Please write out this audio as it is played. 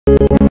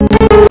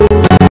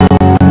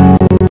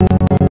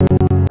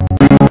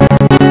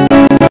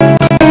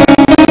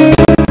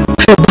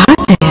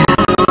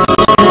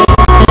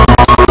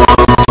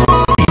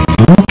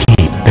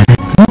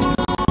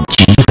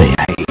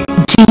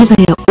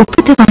ජීවය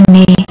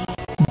උපදවන්නේ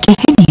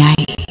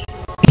ගැහැණියයි.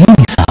 ඒ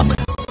නිසාම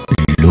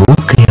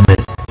ලෝකයම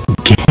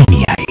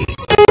ගැහැණියයි.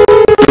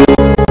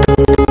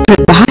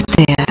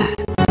 ප්‍රභාතය.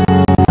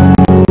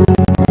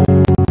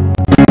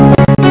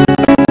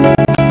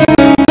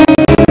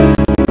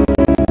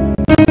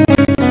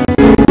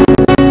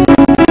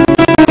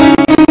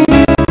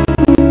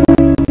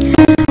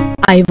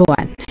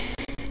 අයිබෝවන්.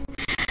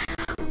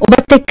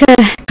 ඔබත් එක්ක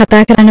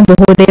කතා කරන්න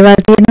බොහෝ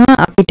දේවල් තියෙනවා.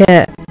 අපිට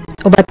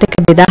ඔබත් එක්ක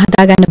බෙදා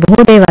හදා ගන්න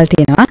බොහෝ දේවල්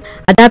තියෙනවා.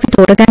 අද අපි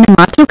තෝරගන්න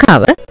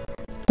මාතෘකාව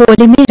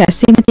පොලිමේ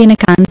රැස්වීම තියෙන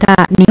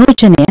කාන්තා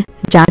නියෝජනය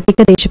ජාතික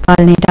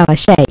දේශපාලනයට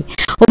අවශ්‍යයි.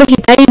 ඔබ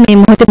හිතයි මේ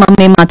මොහොතේ මම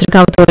මේ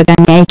මාතෘකාව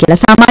තෝරගන්නේ ඇයි කියලා.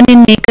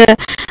 සාමාන්‍යයෙන් මේක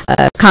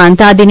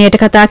කාන්තා දිනයට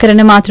කතා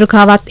කරන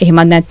මාතෘකාවක්,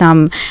 එහෙමත්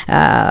නැත්නම්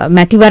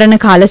මැතිවරණ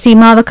කාල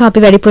සීමාවක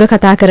අපි වැඩිපුර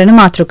කතා කරන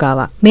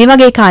මාතෘකාවක්. මේ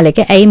වගේ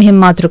කාලෙක ඇයි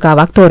මෙහෙම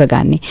මාතෘකාවක්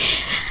තෝරගන්නේ?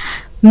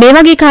 මේ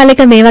වගේ කාලෙක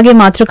මේ වගේ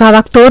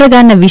මාතෘකාවක්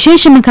තෝරගන්න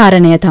විශේෂම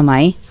කාරණය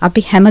තමයි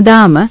අපි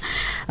හැමදාම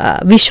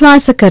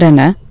විශ්වාස කරන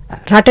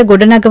රට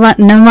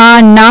ගොඩනගනවා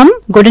නම්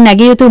ගොඩ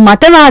නැගිය යුතු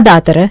මතවාද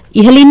අතර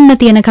ඉහළින්ම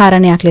තියෙන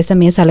කාරණයක් ලෙස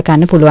මේ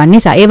සලකන්න පුළුවන්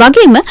නිසා. ඒ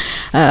වගේම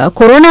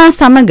කොරෝනා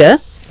සමග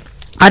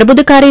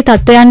අර්බුදකාරී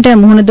තත්ත්වයන්ට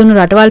මුහුණ දුණු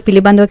රටවල්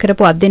පිළිබඳව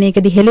කරපු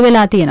අධ්‍යයනයකදී හෙළි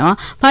වෙලා තියෙනවා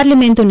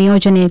පාර්ලිමේන්තු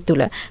නියෝජනය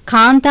තුළ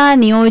කාන්තා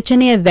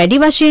නියෝජනය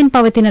වැඩි වශයෙන්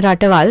පවතින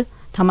රටවල්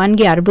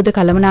තමන්ගේ අර්බුද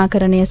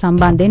කළමනාකරණය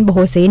සම්බන්ධයෙන්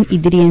බොහෝ සෙයින්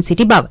ඉදිරියෙන්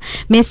සිටි බව.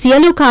 මේ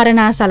සියලු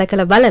කාරණා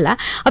සලකලා බලලා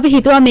අපි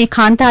හිතුවා මේ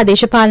කාන්තා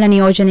දේශපාලන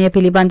නියෝජනය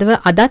පිළිබඳව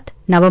අදත්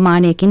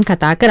නවමානයකින්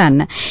කතා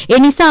කරන්න. ඒ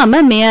නිසාම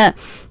මෙය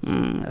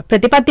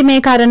ප්‍රතිපත්තිමය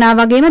කාරණා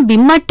වගේම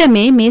බිම්මට්ට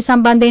මේ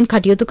සම්බන්ධයෙන්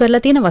කටයුතු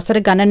කරලා තියෙන වසර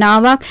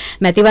ගණනාවක්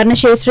මැතිවරණ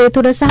ක්ෂේත්‍රය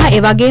තුළ සහ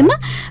ඒ වගේම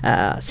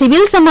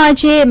සිවිල්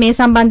සමාජයේ මේ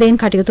සම්බන්ධයෙන්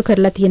කටයුතු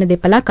කරලා තියෙන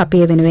දෙපළක්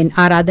අපි වෙනුවෙන්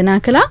ආරාධනා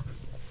කළා.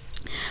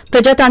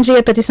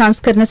 ප්‍රජාතන්ත්‍රීය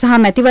ප්‍රතිසංස්කරණ සහ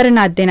මැතිවරණ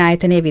අධ්‍යයන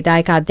ආයතනයේ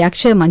විධායක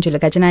අධ්‍යක්ෂ මංජුල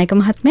ගජනායක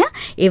මහත්මයා,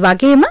 ඒ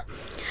වගේම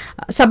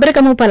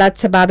සබරගමු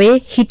පළාත් සභාවේ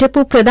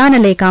හිටපු ප්‍රධාන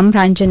ලේකම්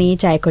රංජනී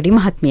ජයකොඩි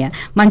මහත්මිය.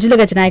 මංජුල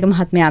ගජනායක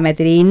මහත්මයා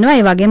මැදිරියේ ඉන්නවා.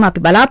 ඒ වගේම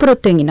අපි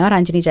බලාපොරොත්තු වෙමින් ඉන්නවා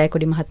රංජනී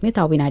ජයකොඩි මහත්මිය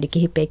තව විනාඩි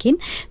කිහිපයකින්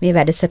මේ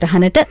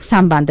වැඩසටහනට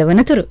සම්බන්ධ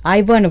වනතුරු.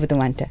 ආයිබෝන්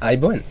ඔබතුමන්ට.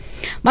 ආයිබෝන්.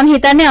 මම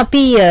හිතන්නේ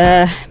අපි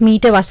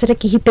මීට වසර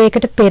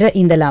කිහිපයකට පෙර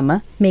ඉඳලම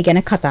මේ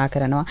ගැන කතා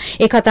කරනවා.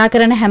 ඒ කතා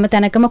කරන හැම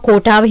තැනකම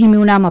කෝටාව හිමි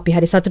වුණාම අපි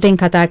හරි සතුටින්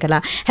කතා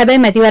කළා.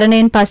 හැබැයි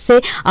මැතිවරණයෙන් පස්සේ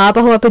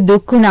ආපහු අපි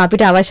දුක් වුණා,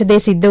 අපිට අවශ්‍ය දේ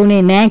සිද්ධ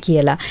වුණේ නැහැ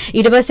කියලා.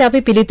 ඊට පස්සේ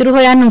අපි පිළිතුරු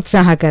හොයන්න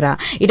උත්සාහ කරා.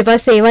 ඊට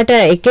පස්සේ ඒවට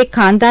එක්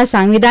කාන්තා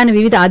සංවිධාන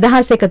විවිධ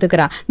අදහස් එකතු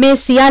කරා. මේ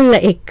සියල්ල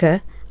එක්ක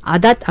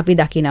අදත් අපි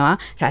දකිනවා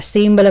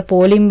රැස්වීම් වල,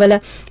 පෝලිම් වල,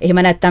 එහෙම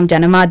නැත්නම්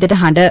ජනමාධ්‍යට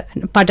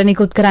හඬ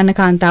පටනිකුත් කරන්න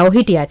කාන්තාවෝ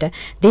හිටියට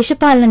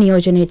දේශපාලන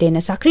නියෝජනයට එන,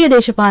 සක්‍රීය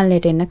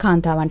දේශපාලනයට එන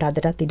කාන්තාවන්ට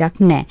අදටත්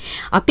ඉඩක් නැහැ.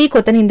 අපි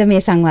කොතනින්ද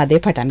මේ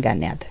සංවාදය පටන්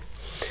ගන්න යද?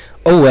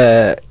 ඔව්,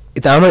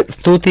 ඉතාම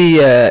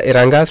ස්තුතියි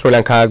ඉරංගා. ශ්‍රී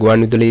ලංකා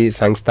ගුවන්විදුලි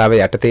සංස්ථාව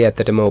යටතේ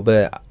ඇත්තටම ඔබ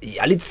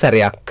යලිත්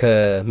සැරයක්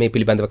මේ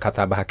පිළිබඳව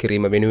කතා බහ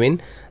කිරීම වෙනුවෙන්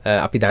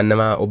අපි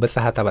දන්නවා ඔබ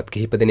සහ තවත්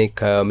කිහිප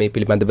දෙනෙක් මේ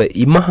පිළිබඳව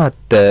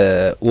ඉමහත්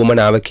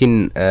උවමනාවකින්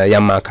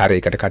යම්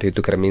ආකාරයකට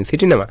කටයුතු කරමින්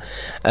සිටිනවා.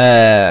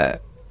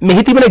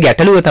 මෙහි තිබෙන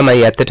ගැටලුව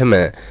තමයි ඇත්තටම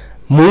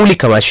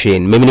මූලික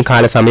වශයෙන් මෙවැනි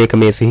කාල සමයක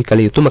මේ සිහි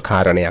කළ යුතුම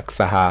කාරණයක්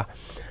සහ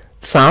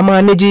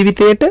සාමාන්‍ය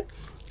ජීවිතයට,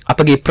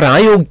 අපගේ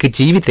ප්‍රායෝගික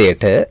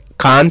ජීවිතයට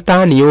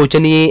කාන්තා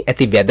නියෝජනයේ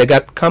ඇති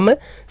වැදගත්කම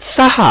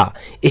සහ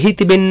එහි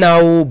තිබෙන්නා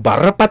වූ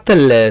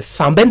බරපතල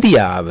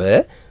සම්බන්ධියාව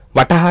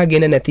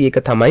වටහාගෙන නැති එක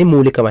තමයි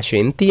මූලික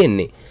වශයෙන්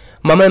තියෙන්නේ.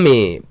 මම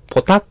මේ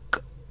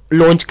පොතක්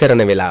ලොන්ච්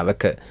කරන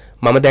වෙලාවක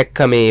මම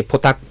දැක්ක මේ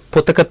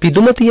පොතක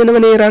පිදුම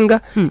තියෙනවනේ රංගා.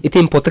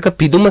 ඉතින් පොතක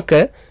පිදුමක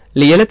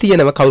ලියලා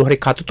තියෙනව කවුරු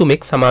හරි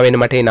කතුතුමෙක්, සමා වෙන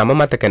මට ඒ නම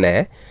මතක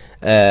නැහැ.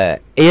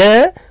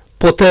 එය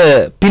පොත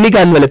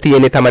පිළිගන්වල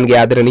තියෙන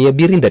තමන්ගේ ආදරණීය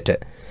බිරිඳට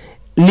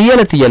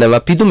ලියලා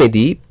තියෙනවා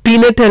පිදුමේදී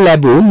පිනට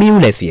ලැබූ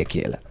මියුලැසිය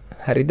කියලා.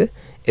 හරිද?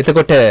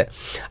 එතකොට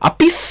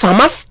අපි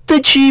සමස්ත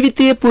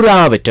ජීවිතය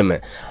පුරාවටම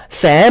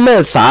සෑම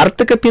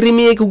සාර්ථක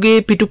පිරිමියෙකුගේ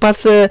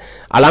පිටුපස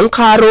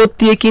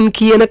අලංකාරෝත්තියකින්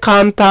කියන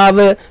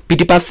කාන්තාව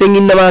පිටිපස්සෙන්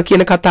ඉන්නවා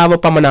කියන කතාව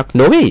පමණක්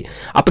නොවේ.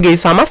 අපගේ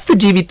සමස්ත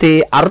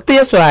ජීවිතයේ අර්ථය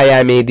සොයා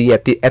යාමේදී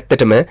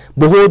ඇත්තටම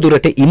බොහෝ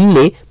දුරට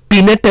ඉන්නේ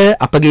පිනට,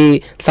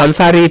 අපගේ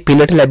සංසාරයේ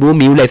පිනට ලැබූ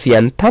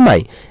මියුලැසියන්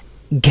තමයි.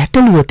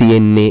 ගැටලුව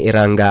තියෙන්නේ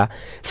ඉරංගා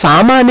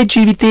සාමාන්‍ය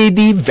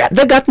ජීවිතයේදී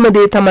වැදගත්ම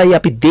දේ තමයි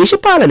අපි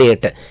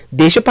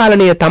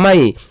දේශපාලනය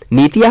තමයි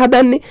නීතිය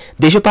හදන්නේ.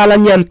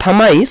 දේශපාලනයන්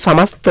තමයි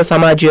සමස්ත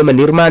සමාජයම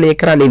නිර්මාණය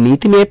කරන්නේ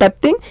නීතිමය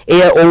පැත්තෙන්.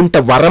 එය ඔවුන්ට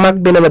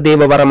වරමක් දෙනව,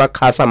 දේව වරමක්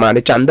හා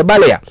සමාන ඡන්ද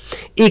බලය.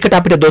 ඒකට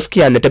අපිට දොස්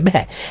කියන්නට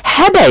බෑ.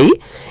 හැබැයි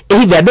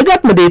එහි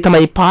වැදගත්ම දේ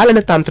තමයි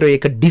පාලන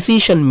තන්ත්‍රයක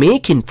ඩිසිෂන්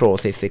මේකින්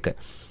ප්‍රොසෙස් එක.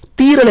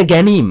 තීරණ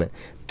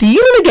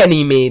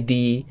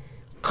ගැනීමේදී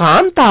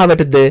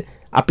කාන්තාවටද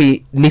අපි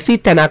නිසි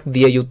තැනක්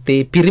දිය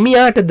යුත්තේ,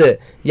 පිරිමියාටද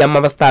යම්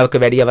අවස්ථාවක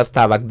වැඩි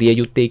අවස්ථාවක් දිය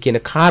යුත්තේ කියන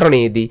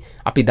කාරණේදී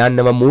අපි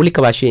දන්නවා මූලික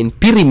වශයෙන්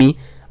පිරිමි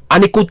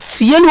අනිකුත්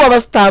සියලු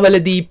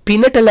අවස්ථාවලදී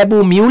පිනට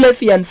ලැබූ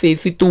මියුලැසියන්සේ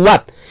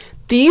සිටුවත්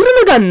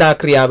තීරණ ගන්නා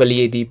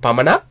ක්‍රියාවලියේදී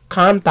පමණක්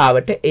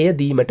කාන්තාවට එය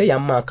දීමට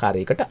යම්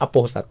ආකාරයකට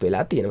අපොහසත්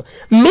වෙලා තියෙනවා.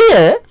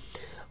 මෙය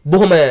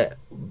බොහොම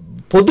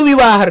පොදු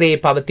විවාහරේ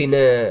පවතින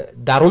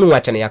දරුණු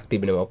වචනයක්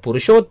තිබෙනවා.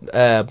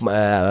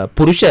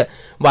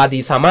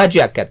 පුරුෂවාදී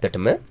සමාජයක්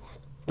ඇත්තටම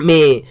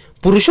මේ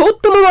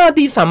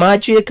පුරුෂෝත්තමවාදී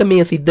සමාජයක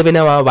මේ සිද්ධ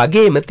වෙනවා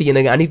වගේම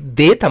තියෙන අනිත්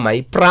දේ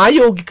තමයි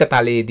ප්‍රායෝගික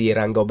තලයේදී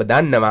රංග ඔබ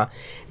දන්නවා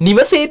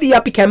නිවසේදී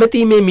අපි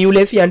කැමති මේ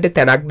මියුලේසියන්ට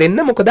තැනක්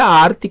දෙන්න මොකද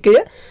ආර්ථිකය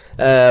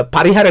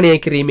පරිහරණය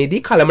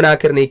කිරීමේදී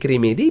කළමනාකරණය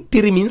කිරීමේදී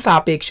පිරිමින්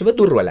සාපේක්ෂව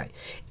දුර්වලයි.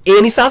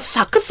 ඒ නිසා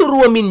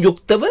සකසුරුවමින්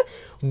යුක්තව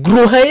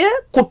ගෘහය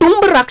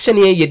කුටුම්බ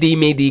රක්ෂණය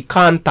යෙදීමේදී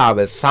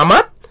කාන්තාව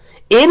සමත්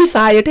ඒ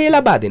නිසා යට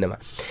ලබා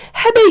දෙනවා.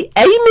 හැබැයි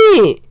ඇයි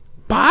මේ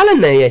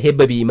පාලනය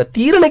හෙබවීම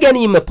තීරණ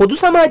ගැනීම පොදු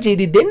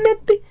සමාජයේදී දෙන්නේ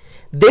නැත්තේ?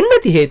 දෙන්න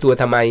නැති හේතුව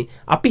තමයි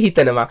අපි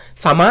හිතනවා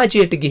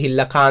සමාජයට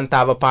ගිහිල්ලා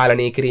කාන්තාව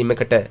පාලනය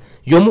කිරීමකට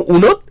යොමු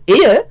වුණොත්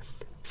එය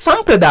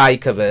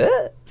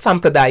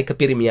සම්ප්‍රදායික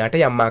පිරිමියාට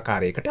යම්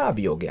ආකාරයකට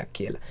අභියෝගයක්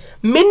කියලා.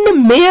 මෙන්න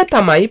මෙය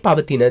තමයි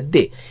පවතින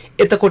දේ.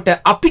 එතකොට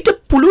අපිට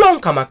පුළුවන්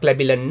කමක්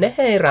ලැබිලා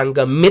නැහැ රංග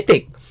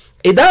මෙතෙක්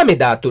එදා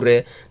මෙදා තුර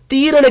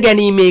තීරණ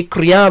ගැනීමේ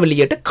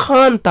ක්‍රියාවලියට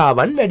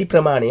කාන්තාවන් වැඩි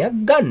ප්‍රමාණයක්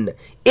ගන්න.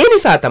 ඒ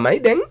නිසා තමයි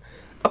දැන්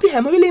අපි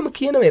හැම වෙලේම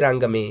කියන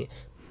රංග මේ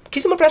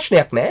කිසිම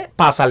ප්‍රශ්නයක් නැහැ.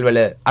 පාසල්වල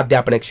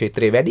අධ්‍යාපන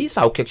ක්ෂේත්‍රයේ වැඩි,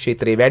 සෞඛ්‍ය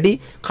ක්ෂේත්‍රයේ වැඩි,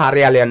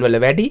 කාර්යාලයන් වල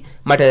වැඩි.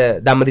 මට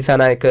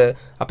ධම්මදිසානායක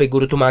අපේ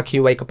ගුරුතුමා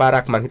කිව්වා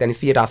එකපාරක් මං හිතන්නේ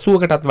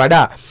 80කටත්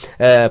වඩා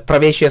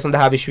ප්‍රවේශය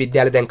සඳහා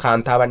විශ්වවිද්‍යාල දැන්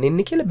කාන්තාවන්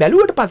ඉන්නේ කියලා.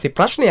 බැලුවට පස්සේ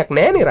ප්‍රශ්නයක්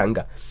නැහැ නේ රංග.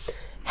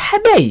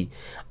 හැබැයි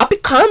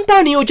අපි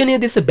කාන්තා නියෝජනය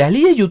දෙස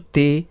බැලිය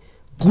යුත්තේ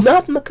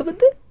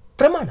ගුණාත්මකවද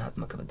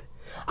ප්‍රමාණාත්මකවද?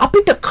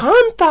 අපිට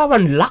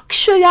කාන්තාවන්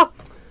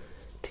ලක්ෂයක්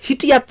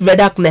හිටියත්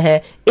වැඩක් නැහැ.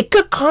 එක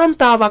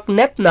කාන්තාවක්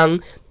නැත්නම්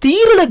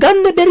තීරණ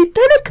ගන්න බැරි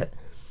තැනක.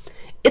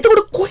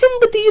 එතකොට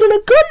කොහෙන්ද තීරණ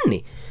ගන්නෙ?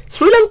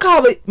 ශ්‍රී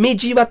ලංකාව මේ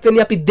ජීවත්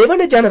වෙන්නේ අපි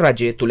දෙවන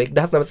ජනරජය තුල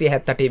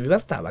 1978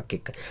 ව්‍යවස්ථාවක්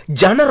එක්ක.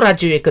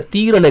 ජනරජයක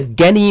තීරණ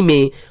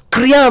ගැනීමේ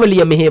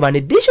ක්‍රියාවලිය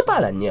මෙහෙවන්නේ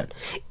දේශපාලඥයන්.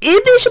 ඒ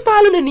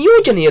දේශපාලන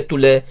නියෝජනය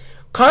තුල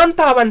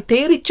කාන්තාවන්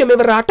තේරිච්ච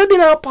මෙවර 8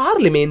 දෙනා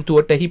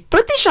පාර්ලිමේන්තුවටහි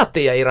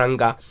ප්‍රතිශතයයි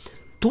රංගා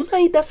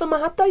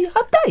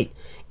 3.77යි.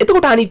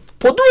 එතකොට අනිත්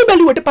පොදුවේ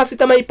බැලුවට පස්සේ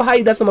තමයි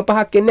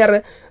 5.5ක් එන්නේ අර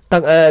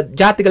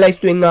ජාතික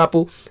ලයිස්තුවෙන් ආපු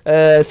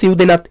සිව්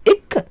දෙනත්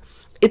එක්ක.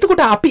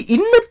 එතකොට අපි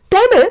ඉන්න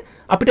තැන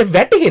අපිට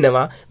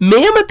වැටහෙනවා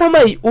මෙහෙම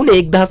තමයි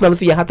උනේ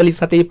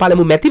 1947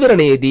 පළමු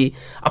මැතිවරණයේදී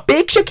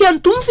අපේක්ෂකයන්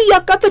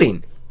 300ක් අතරින්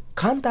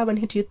කාන්තාවන්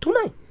හිටියේ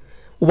 3යි.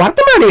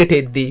 වර්තමානයේට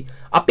එද්දී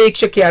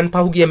අපේක්ෂකයන්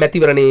පහුගිය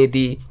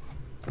මැතිවරණයේදී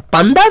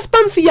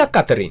 5500ක්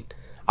අතරින්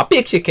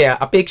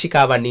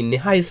අපේක්ෂිකාවන්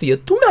ඉන්නේ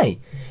 603යි.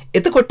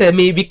 එතකොට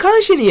මේ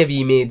විකාශනීය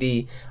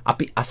වීමේදී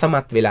අපි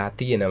අසමත් වෙලා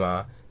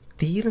තියෙනවා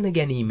තීරණ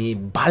ගැනීමේ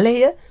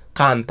බලය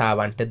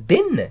කාන්තාවන්ට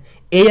දෙන්න.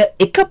 එය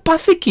එක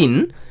පසකින්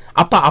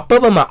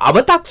අපවම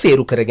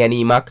අවතක්සේරු කර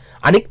ගැනීමක්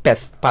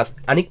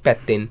අනික්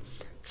පැත්තෙන්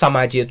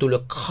සමාජය තුළ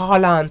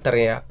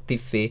කාලාන්තරයක්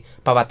තිස්සේ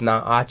පවත්නා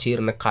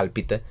ආචීර්ණ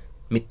කල්පිත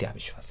මිත්‍යා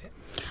විශ්වාසය.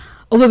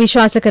 ඔබ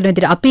විශ්වාස කරන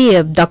විදිහට අපි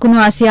දකුණු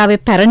ආසියාවේ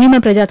පැරණිම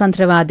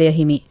ප්‍රජාතන්ත්‍රවාදය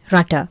හිමි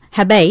රට.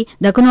 හැබැයි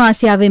දකුණු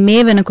ආසියාවේ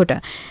මේ වෙනකොට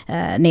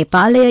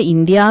නේපාලය,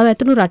 ඉන්දියාව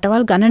ඇතුළු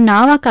රටවල්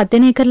ගණනාවක්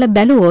අධ්‍යයනය කරලා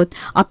බැලුවොත්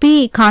අපි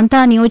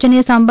කාන්තා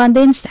නියෝජනය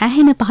සම්බන්ධයෙන්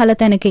සෑහෙන පහළ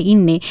තැනක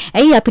ඉන්නේ.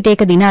 ඇයි අපිට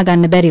ඒක දිනා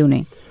ගන්න බැරි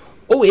වුනේ?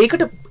 ඔව්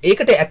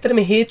ඒකට ඇත්තටම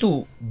හේතු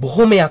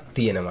බොහොමයක්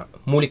තියෙනවා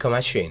මූලික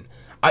වශයෙන්.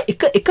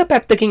 එක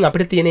පැත්තකින්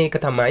අපිට තියෙන එක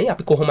තමයි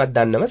අපි කොහොමද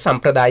දන්නව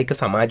සම්ප්‍රදායික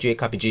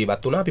සමාජයක අපි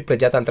ජීවත් වුණා. අපි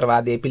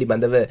ප්‍රජාතන්ත්‍රවාදයේ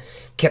පිළිබඳව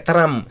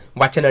කතරම්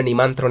වචන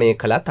නිමන්ත්‍රණය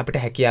කළත් අපිට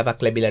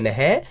හැකියාවක් ලැබිලා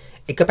නැහැ.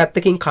 එක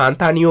පැත්තකින්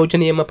කාන්තා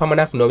නියෝජනයම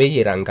පමණක්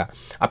නොවේ රංගා.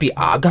 අපි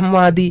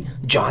ආගම්වාදී,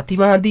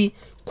 ජාතිවාදී,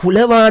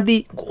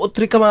 කුලවාදී,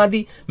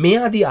 ගෝත්‍රිකවාදී මේ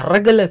ආදී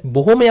අරගල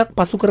බොහොමයක්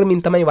පසු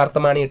කරමින් තමයි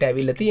වර්තමානයට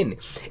ඇවිල්ලා තියෙන්නේ.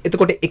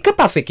 එතකොට එක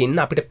පසකින්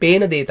අපිට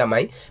පේන දේ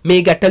තමයි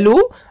මේ ගැටලු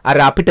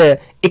අර අපිට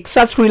එක්සත්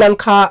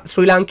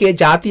ශ්‍රී ලාංකීය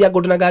ජාතිය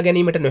ගොඩනගා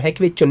ගැනීමට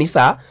නොහැකි වෙච්ච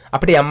නිසා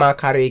අපිට යම්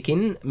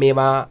ආකාරයකින්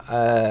මේවා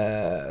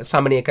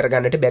සමනය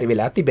කරගන්නට බැරි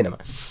වෙලා තිබෙනවා.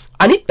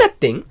 අනිත්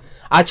පැත්තෙන්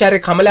ආචාර්ය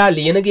කමලා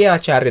ලියනගේ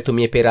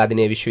ආචාර්යතුමිය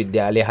පේරාදෙණිය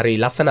විශ්වවිද්‍යාලයේ හරි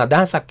ලස්සන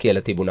අදහසක්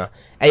කියලා තිබුණා.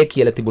 ඇය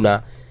කියලා තිබුණා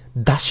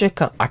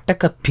දශක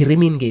 8ක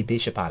පිරිමින්ගේ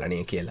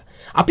දේශපාලනය කියලා.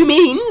 අපි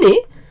මේ ඉන්නේ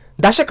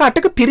දශක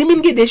 8ක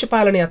පිරිමින්ගේ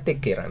දේශපාලනයත්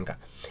එක්ක රංගා.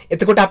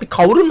 එතකොට අපි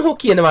කවුරුන් හෝ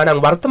කියනවා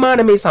නම්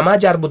වර්තමාන මේ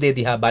සමාජ අර්බුදය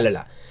දිහා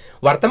බලලා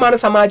වර්තමාන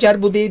සමාජ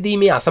අර්බුදයේදී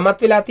මේ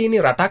අසමත් වෙලා තියෙන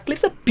රටක්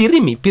ලෙස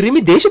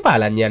පිරිමි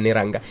දේශපාලනයන්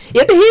රංගා.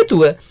 ඒට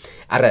හේතුව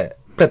අර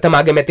ප්‍රථම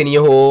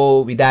අගමැතිනිය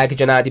හෝ විධායක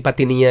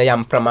ජනාධිපතිනිය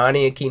යම්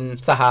ප්‍රමාණයකින්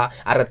සහ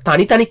අර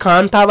තනි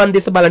කාන්තාවන්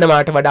දෙස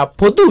බලනවාට වඩා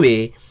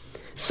පොදුවේ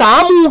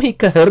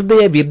සාමූහික හෘදය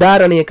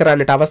විදාරණය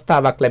කරන්නට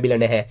අවස්ථාවක් ලැබිලා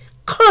නැහැ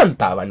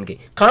කාන්තාවන්ගේ.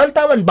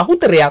 කාන්තාවන්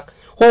බහුතරයක්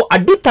හෝ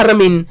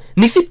අඩුතරමින්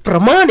නිසි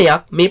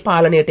ප්‍රමාණයක් මේ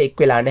පාලනයට එක්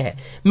වෙලා නැහැ.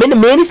 මෙන්න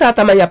මේ නිසා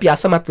තමයි අපි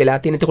අසමත් වෙලා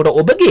තියෙන්නේ. එතකොට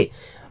ඔබගේ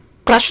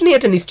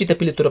ප්‍රශ්නයට නිශ්චිත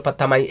පිළිතුරක්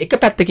තමයි එක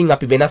පැත්තකින්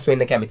අපි වෙනස්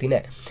වෙන්න කැමති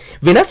නැහැ.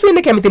 වෙනස්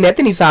වෙන්න කැමති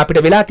නැති නිසා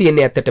අපිට වෙලා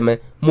තියෙන්නේ ඇත්තටම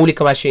මූලික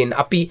වශයෙන්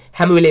අපි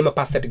හැම වෙලේම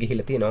පස්සට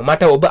ගිහිල්ලා තියෙනවා.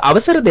 මට ඔබ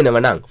අවසර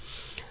දෙනවා නම්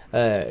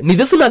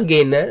නිදසුනක්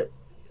ගේන්න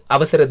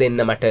අවසර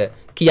දෙන්න මට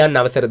කියන්න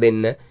අවසර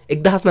දෙන්න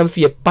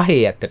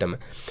 1905 ඇත්තටම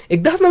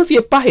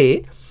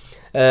 1905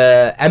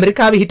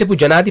 ඇමරිකාවේ හිටපු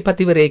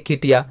ජනාධිපතිවරයෙක්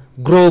හිටියා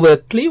ග්‍රෝවර්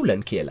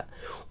ක්ලීව්ලන්ඩ් කියලා.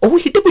 ඔහු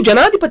හිටපු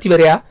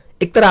ජනාධිපතිවරයා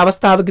එක්තරා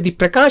අවස්ථාවකදී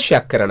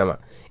ප්‍රකාශයක් කරනවා.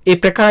 ඒ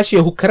ප්‍රකාශය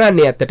ඔහු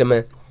කරන්නේ ඇත්තටම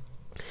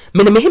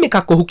මෙන්න මෙහෙම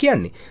එකක් ඔහු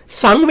කියන්නේ.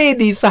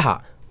 සංවේදී සහ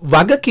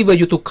වගකිව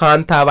යුතු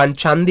කාන්තාවන්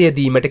ඡන්දය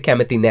දීමට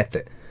කැමති නැත.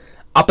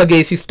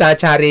 අපගේ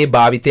ශිෂ්ටාචාරයේ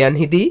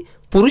භාවිතයන්හිදී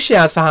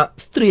පුරුෂයා සහ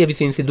ස්ත්‍රිය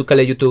විසින් සිදු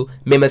කළ යුතු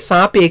මෙම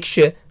සාපේක්ෂ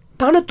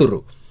තනතුරු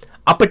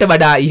අපට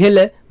වඩා ඉහළ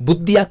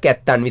බුද්ධියක්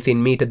ඇත්තන් විසින්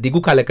මීට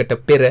දිගු කලකට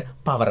පෙර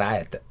පවරා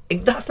ඇත.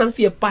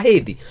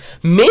 1905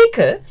 මේක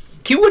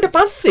කිව්වට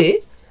පස්සේ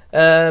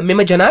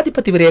මෙම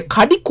ජනාධිපතිවරයා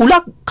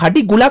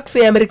කඩි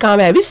ගුලක්සේ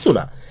ඇමරිකාව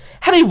ඇවිස්සුණා.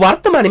 හැබැයි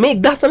වර්තමානයේ මේ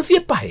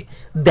 1905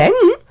 දැන්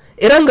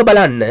එරංග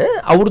බලන්න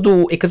අවුරුදු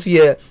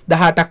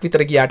 118ක්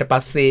විතර ගියාට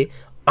පස්සේ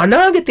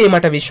අනාගතේ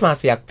මට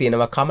විශ්වාසයක්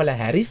තියෙනවා කමලා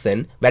හැරිසන්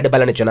වැඩ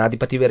බලන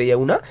ජනාධිපතිවරයා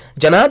වුණා.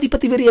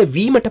 ජනාධිපතිවරයා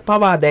වීමට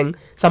පවා දැන්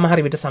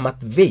සමහර විට සමත්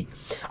වෙයි.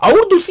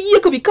 අවුරුදු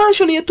 100ක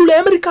විකාශනය තුල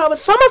ඇමරිකාව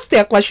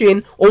සමස්තයක්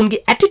වශයෙන්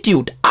ඔවුන්ගේ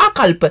ඇටිටියුඩ්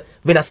ආකල්ප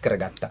වෙනස්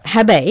කරගත්තා.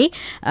 හැබැයි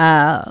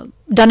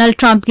ඩොනල්ඩ්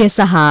ට්‍රම්ප්ගේ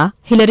සහ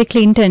හිලරි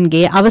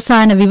ක්ලින්ටන්ගේ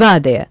අවසාන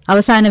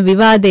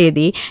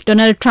විවාදයේදී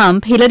ඩොනල්ඩ්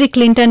ට්‍රම්ප් හිලරි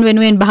ක්ලින්ටන්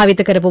වෙනුවෙන්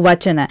භාවිත කරපු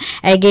වචන,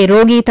 ඇගේ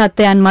රෝගී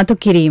තත්ත්වයන් මතු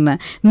කිරීම,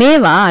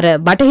 මේවා අර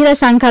බටහිර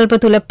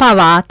සංකල්ප තුල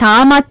පවා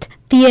තාමත්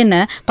තියෙන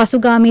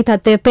පසුගාමී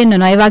තත්ත්වය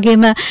පෙන්වනවා. ඒ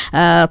වගේම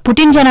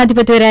පුටින්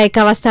ජනාධිපතිවරයා එක්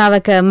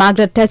අවස්ථාවක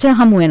මාග්‍රට් තැචර්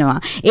හමු වෙනවා.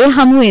 ඒ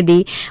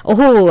හමුවේදී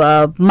ඔහු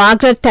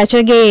මාග්‍රට්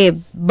තැචර්ගේ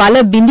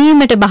බල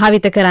බිඳීමට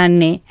භාවිත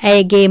කරන්නේ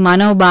ඇයගේ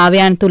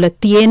මනෝභාවයන් තුල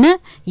තියෙන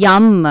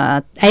යම්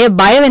ඇය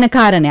බය වෙන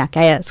කාරණයක්.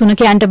 ඇය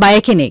සුනකයන්ට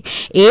බය කෙනෙක්.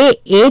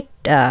 ඒ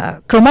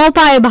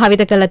ක්‍රමෝපාය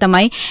භාවිත කළා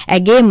තමයි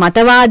ඇගේ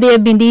මතවාදය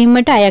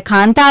බිඳීමට ඇය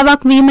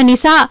කාන්තාවක් වීම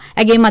නිසා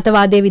ඇගේ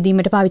මතවාදය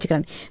විදීමට පාවිච්චි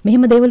කරන්නේ.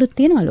 මෙහෙම දේවලුත්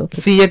තියෙනවා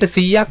ලෝකේ.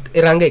 100%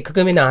 එරංග එකක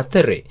වෙන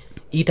අතරේ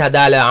ඊට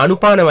අදාළ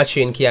ආනුපාන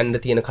වශයෙන් කියන්න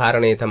තියෙන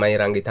කාරණේ තමයි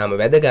එරංග ඊටම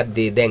වැදගත්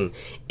දේ. දැන්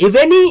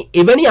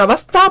එවැනි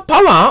අවස්ථා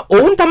පවා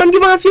ඔවුන්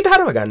Tamanගේ වාසියට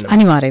හරව ගන්නවා.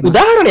 අනිවාර්යයෙන්ම.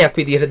 උදාහරණයක්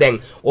විදිහට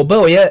දැන් ඔබ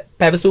ඔය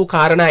පැවසූ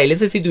කාරණා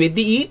එලෙස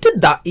සිදුවෙද්දී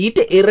ඊට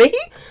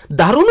එරෙහි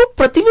දරුණු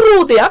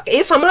ප්‍රතිවිරෝධයක්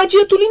ඒ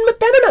සමාජය තුලින්ම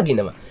පැන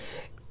නගිනවා.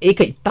 ඒක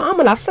ඉතාම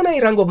ලස්සනයි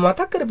රංග ඔබ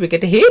මතක් කරපු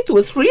එකට හේතුව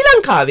ශ්‍රී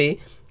ලංකාවේ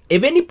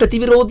එවැනි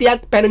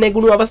ප්‍රතිවිරෝධයක් පැන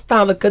නැගුණු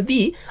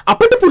අවස්ථාවකදී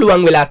අපට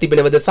පුළුවන් වෙලා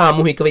තිබෙනවද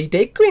සාමූහිකව ඊට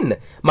එක් වෙන්න?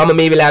 මම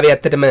මේ වෙලාවේ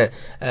ඇත්තටම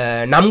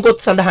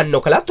නම්ගොත් සඳහන්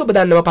නොකලත් ඔබ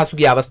දන්නවා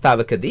පසුගිය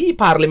අවස්ථාවකදී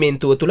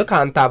පාර්ලිමේන්තුව තුල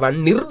කාන්තාවන්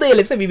නිර්දය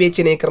ලෙස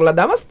විවේචනය කරලා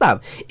ද අවස්ථාව.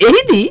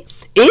 එහිදී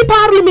ඒ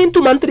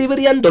පාර්ලිමේන්තු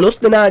මන්ත්‍රීවරයන්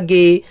 12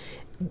 දෙනාගේ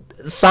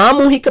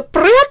සාමූහික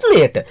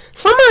ප්‍රයත්නයට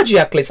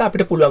සමාජයක් ලෙස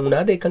අපිට පුළුවන්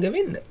වුණාද එකඟ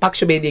වෙන්න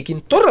පක්ෂ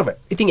ભેදයකින් තොරව.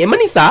 ඉතින්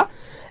එම නිසා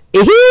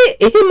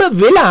එහෙම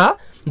වෙලා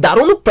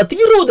දරුණු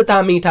ප්‍රතිවිරෝධතා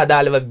මීට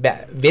අදාළව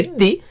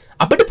වෙද්දී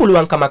අපිට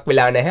පුළුවන් කමක්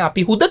වෙලා නැහැ.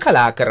 අපි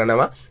හුදකලා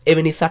කරනවා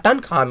එවැනි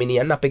සටන්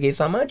කාමිනියන් අපගේ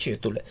සමාජය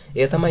තුල.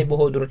 ඒ තමයි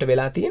බොහෝ දුරට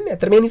වෙලා තියෙන්නේ.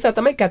 අතර මේ නිසා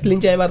තමයි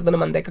කැත්ලින් ජයවර්ධන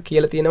මම දැක්ක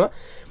කියලා තියෙනවා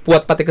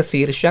පුවත්පතක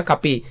ශීර්ෂයක්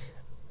අපි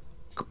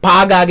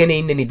පාගාගෙන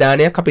ඉන්න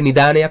නිදානයක්, අපි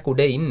නිදානයක්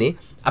උඩ ඉන්නේ.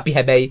 අපි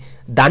හැබැයි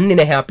දන්නේ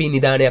නැහැ අපි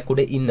නිදානයක්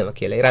උඩ ඉන්නවා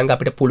කියලා. ඒ රංග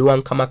අපිට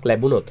පුළුවන් කමක්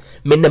ලැබුණොත්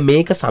මෙන්න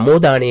මේක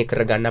සමෝදානය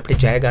කරගන්න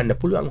අපිට ජය ගන්න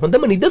පුළුවන්.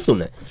 හොඳම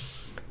නිදසුන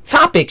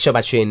සාපේක්ෂ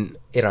වශයෙන්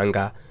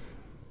එරංගා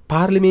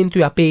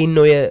පාර්ලිමේන්තුවේ අපේ ඉන්න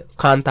ඔය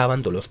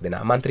කාන්තාවන් 12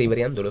 දෙනා,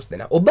 മന്ത്രിවරයන් 12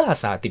 දෙනා ඔබ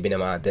අසා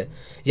තිබෙනවාද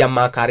යම්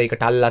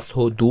ආකාරයකට අල්ලස්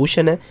හෝ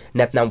දූෂණ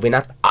නැත්නම්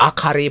වෙනත්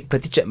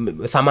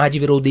ආකාරයේ සමාජ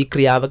විරෝධී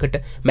ක්‍රියාවකට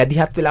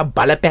මැදිහත් වෙලා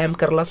බලපෑම්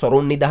කරලා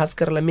සොරොන් නිදහස්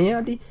කරලා මේ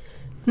ආදී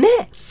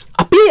නෑ.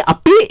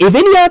 අපේ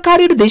එවැනි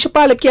ආකාරයට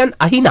දේශපාලකයන්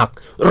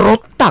අහිනක්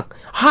රොත්තක්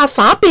හා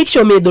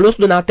සාපේක්ෂව මේ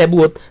 12 දෙනා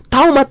තැබුවොත්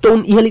තවමත්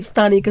ඔවුන් ඉහළ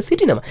ස්ථානයක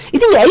සිටිනවා.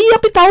 ඉතින් ඇයි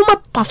අපි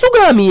තවමත්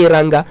පසුගාමී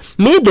රංගා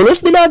මේ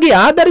 12 දෙනාගේ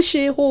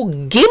ආදර්ශය හෝ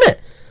ගෙන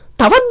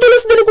තවත්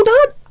 12 දෙනෙකුට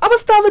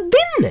අවස්ථාව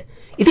දෙන්න?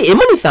 ඉතින්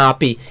එම නිසා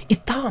අපි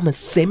ඊටාම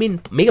සෙමින්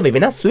මේක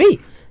වෙනස් වෙයි.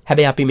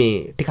 හැබැයි අපි මේ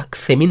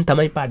ටිකක් සෙමින්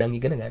තමයි පාඩම්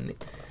ඉගෙන ගන්නෙ.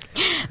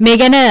 මේ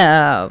ගැන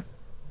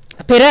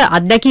පෙර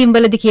අත්දැකීම්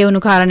වලදී කියවුණු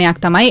කාරණයක්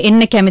තමයි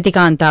එන්න කැමැති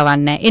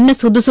කාන්තාවන් නැහැ, එන්න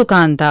සුදුසු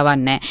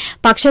කාන්තාවන් නැහැ,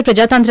 පක්ෂ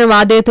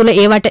ප්‍රජාතන්ත්‍රවාදය තුල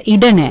ඒවට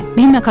ඉඩ නැහැ.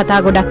 මෙහෙම කතා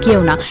ගොඩක්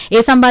කියවුණා.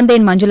 ඒ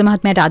සම්බන්ධයෙන් මංජුල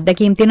මහත්මයාට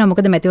අත්දැකීම් තියෙනවා.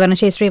 මොකද මැතිවරණ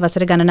ශාස්ත්‍රයේ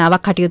වසර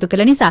ගණනාවක් කටයුතු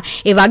කළ නිසා.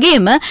 ඒ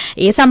වගේම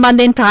ඒ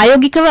සම්බන්ධයෙන්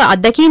ප්‍රායෝගිකව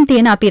අත්දැකීම්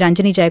තියෙන අපි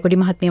රංජනී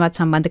ජයකොඩි මහත්මියවත්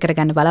සම්බන්ධ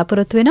කරගන්න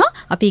බලාපොරොත්තු වෙනවා.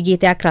 අපි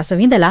ගීතයක් රස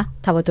විඳලා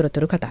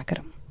තවතුරතුරු කතා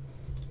කරමු.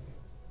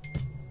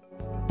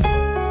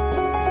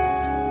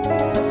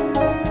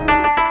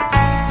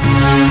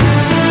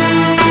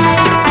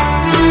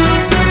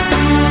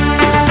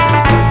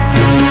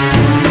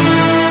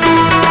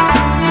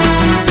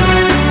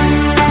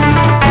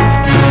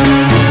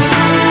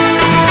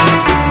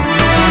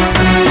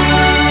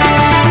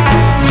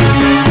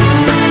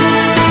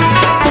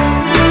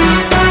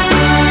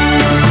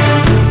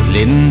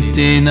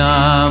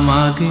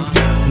 මගේ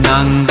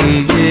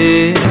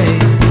නංගියේ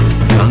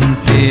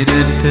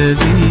අන්තරට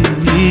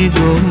වී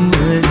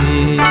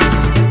ගොම්බනේ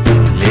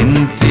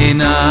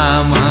ලෙන්තිනා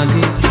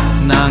මගේ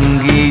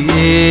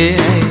නංගියේ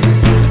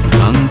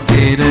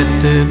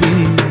අන්තරට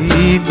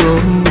වී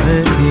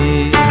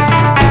ගොම්බනේ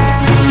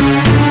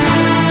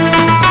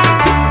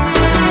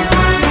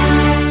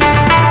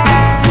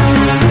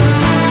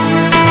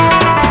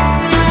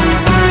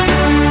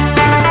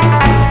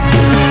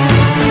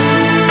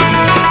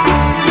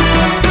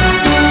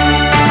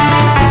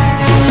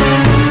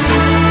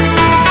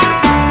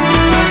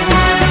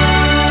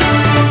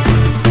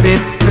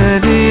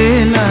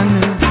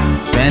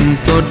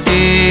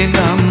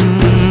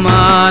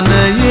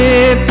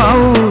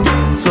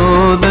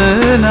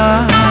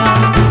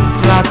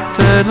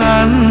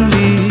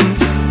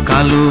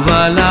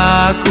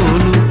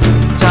වලාකුළු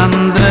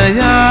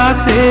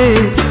චන්ද්‍රයාසේ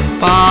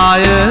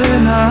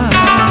පායනා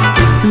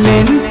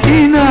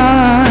ලෙන්ටිනා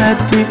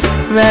ඇති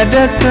වැඩ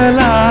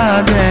කළා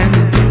දැන්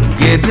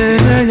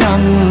ගෙදර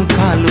යම්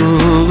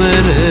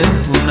කළුවර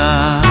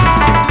වුණා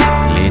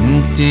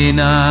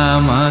ලෙන්ටිනා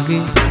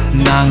මගේ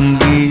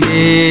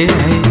නංගියේ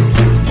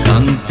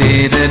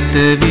ගන්තෙරට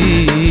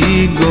වී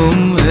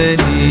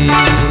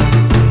ගොම්වනේ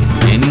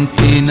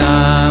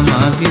ලෙන්ටිනා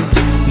මගේ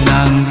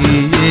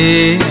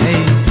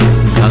නංගියේ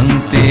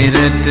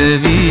ගන්තෙරට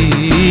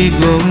වී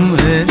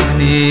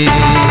ගොම්වනේ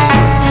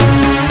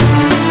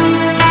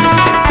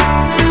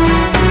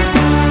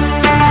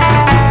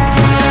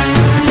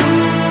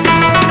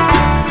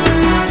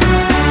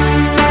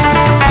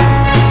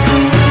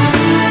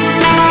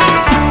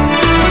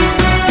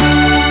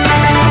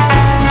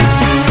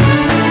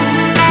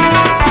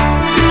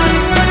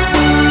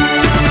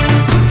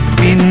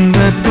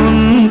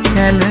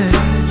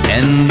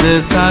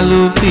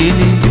සලු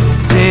පිළි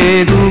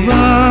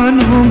සේදුවා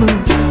නුඹ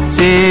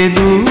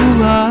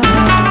සේදුවා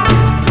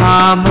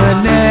ආම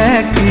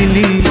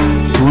නැකිලි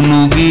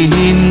කුණු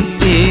ගිහින්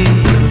ඒ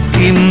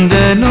කිම්ද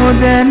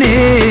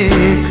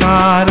නොදැනේ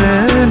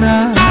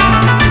කාරණා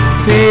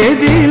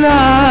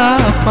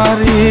සේදිලා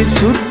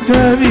පරිසුද්ධ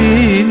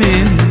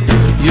වීමෙන්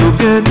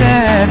යුග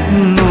දැත්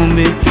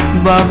නුඹේ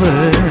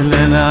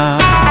බබලනා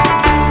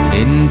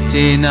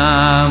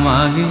එන්චෙනා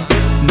මගේ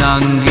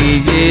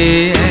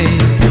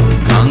නංගියේ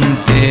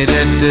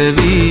ගන්තෙරට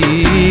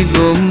වී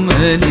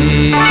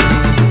ගොම්මනේ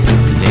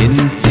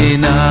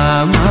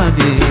ලෙන්ටිනා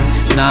මගේ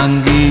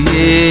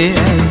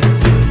නංගියේ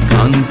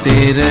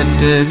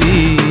ගන්තෙරට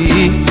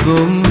වී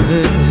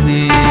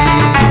ගොම්මනේ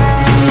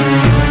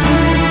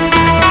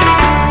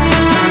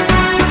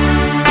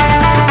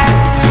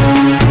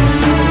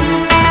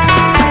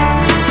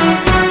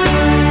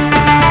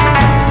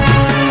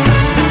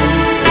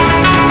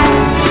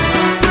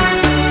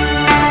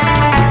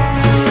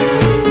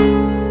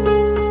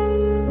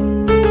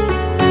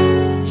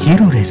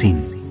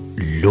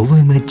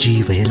ලොවම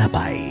ජීවය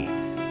ලබයි.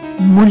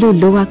 මුළු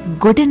ලොවක්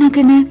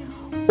ගොඩනගන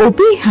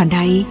ඔබේ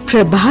හඬයි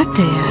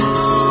ප්‍රභාතය.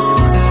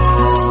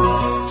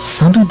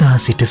 සඳුදා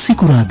සිට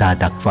සිකුරාදා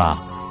දක්වා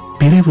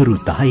පෙරවරු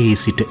 10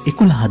 සිට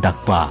 11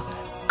 දක්වා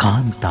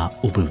කාන්තා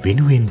ඔබ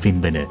වෙනුවෙන්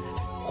වෙන්වන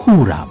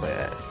හූරාව.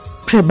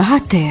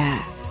 ප්‍රභාතය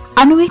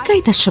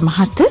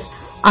 91.7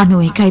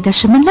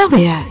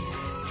 91.9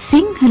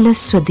 සිංහල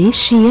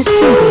ස්වදේශීය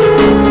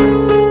සේවය.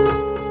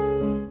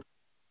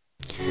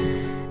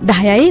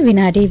 10යි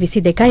විනාඩි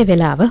 22යි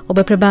වෙලාව ඔබ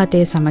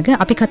ප්‍රභාතයේ සමග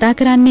අපි කතා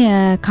කරන්නේ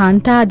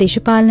කාන්තා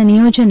දේශපාලන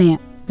නියෝජනය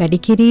වැඩි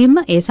කිරීම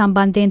ඒ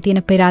සම්බන්ධයෙන්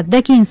තියෙන පෙර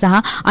අත්දැකීම්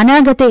සහ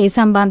අනාගතයේ ඒ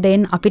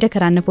සම්බන්ධයෙන් අපිට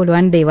කරන්න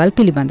පුළුවන් දේවල්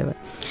පිළිබඳව.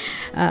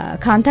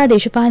 කාන්තා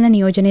දේශපාලන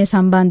නියෝජනය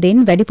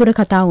සම්බන්ධයෙන් වැඩිපුර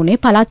කතා වුණේ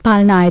පළාත්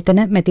පාලන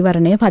ආයතන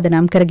මැතිවරණය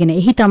පදනම් කරගෙන.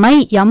 එහි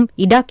තමයි යම්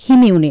ඉඩක්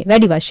හිමි වුණේ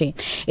වැඩි වශයෙන්.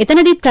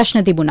 එතනදිත්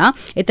ප්‍රශ්න තිබුණා.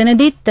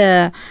 එතනදිත්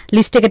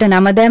ලිස්ට් එකට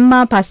නම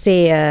දැම්මා.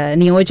 පස්සේ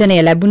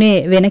නියෝජනය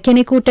ලැබුණේ වෙන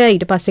කෙනෙකුට.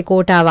 ඊට පස්සේ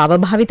කෝටාව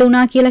අවභාවිත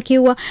වුණා කියලා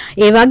කිව්වා.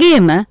 ඒ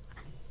වගේම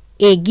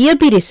ඒ ගිය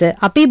පිරිස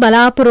අපි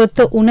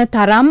බලාපොරොත්තු වුණ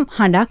තරම්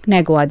හඬක්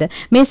නැගුවද?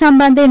 මේ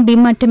සම්බන්ධයෙන්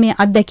බිම්මට්ටමේ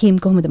අත්දැකීම්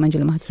කොහොමද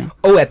මංජුල මහත්මයා?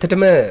 ඔව්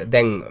ඇත්තටම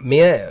දැන්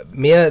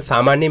මෙය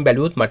සාමාන්‍යයෙන්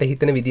බැලුවොත් මට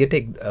හිතෙන විදිහට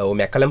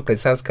මැකලම්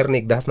ප්‍රතිසංස්කරණ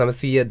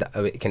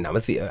 1900 කියන්නේ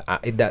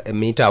 900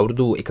 මීට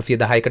අවුරුදු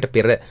 110කට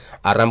පෙර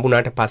ආරම්භ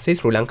වුණාට පස්සේ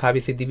ශ්‍රී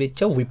ලංකාවේ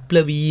සිදුවෙච්ච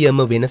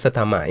විප්ලවීයම වෙනස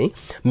තමයි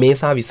මේ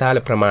සා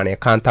විශාල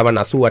ප්‍රමාණයක්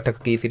කාන්තාවන්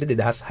 88ක සිට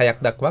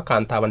 2006ක් දක්වා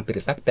කාන්තාවන්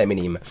පිරිසක්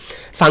පැමිණීම.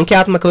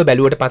 සංඛ්‍යාත්මකව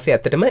බැලුවට පස්සේ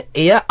ඇත්තටම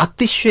එය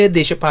අතිශය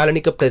දේශපාලන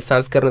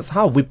ප්‍රතිසංස්කරණ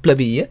සහ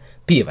විප්ලවීය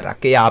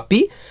පියවරක්. ඒ අපි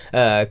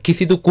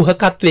කිසිදු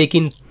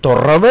කුහකත්වයකින්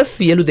තොරව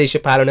සියලු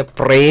දේශපාලන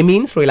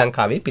ප්‍රේමීන් ශ්‍රී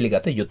ලංකාවේ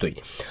පිළිගත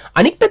යුතුයි.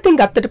 අනික් පැත්තෙන්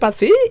ගත්තට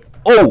පස්සේ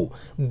ඔව්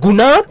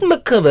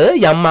ගුණාත්මකව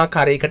යම්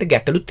ආකාරයකට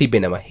ගැටලු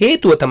තිබෙනවා.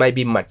 හේතුව තමයි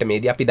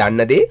බිම්මට්ටමේදී අපි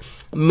දන්න දේ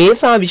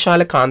මේසා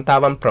විශාල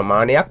කාන්තාවන්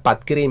ප්‍රමාණයක්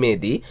පත්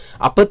කිරීමේදී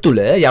අප තුල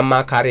යම්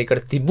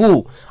ආකාරයකට තිබූ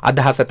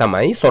අදහස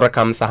තමයි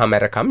සොරකම් සහ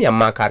මැරකම්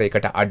යම්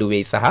ආකාරයකට අඩු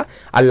වෙයි සහ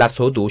අල්ලස්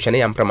හෝ දූෂණ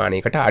යම්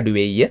ප්‍රමාණයකට අඩු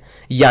වෙයි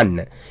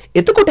යන්න.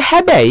 එතකොට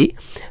හැබැයි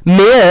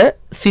මෙය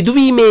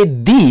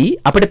සිදුවීමේදී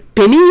අපිට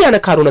පෙනී යන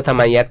කරුණ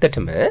තමයි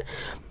ඇත්තටම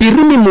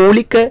පිරිමි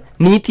මූලික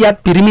නීතියක්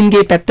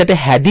පිරිමින්ගේ පැත්තට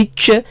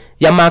හැදිච්ච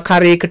යම්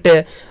ආකාරයකට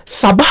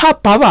සභා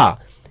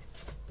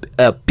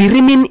පවා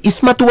පිරිමින්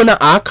ඉස්මතු වන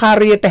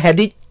ආකාරයට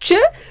හැදිච්ච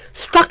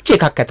ස්ට්‍රක්චර්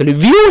එකක් ඇතුළේ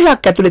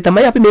ව්‍යුහයක් ඇතුළේ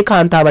තමයි අපි මේ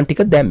කාන්තාවන්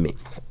ටික දැම්මේ.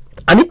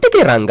 අනිත්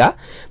එකේ රංගා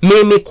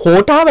මේ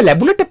කෝටාව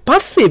ලැබුණට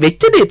පස්සේ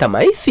වෙච්ච දේ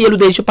තමයි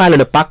සියලු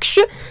දේශපාලන පක්ෂ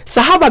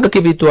සහ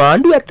වගකීම්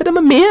ආණ්ඩුව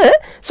ඇත්තටම මෙය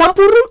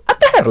සම්පූර්ණයෙන්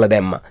අතහැරලා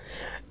දැම්මා.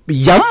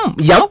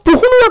 යම්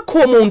පුහුණුවක්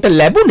හෝමුන්ට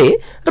ලැබුණේ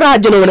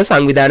රාජ්‍ය නොවන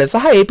සංවිධාන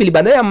සහ ඒ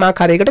පිළිබඳ යම්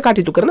ආකාරයකට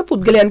කටයුතු කරන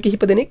පුද්ගලයන්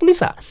කිහිප දෙනෙක්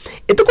නිසා.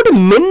 එතකොට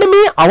මෙන්න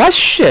මේ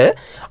අවශ්‍ය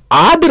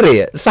ආදරය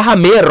සහ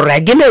මේ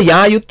රැගෙන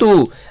යා යුතු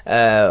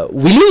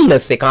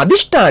විලිංනස් එක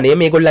අදිෂ්ඨානය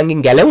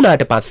මේගොල්ලන්ගෙන්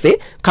ගැලවුණාට පස්සේ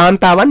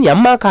කාන්තාවන්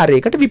යම්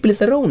ආකාරයකට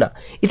විපිලිසර වුණා.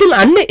 ඉතින්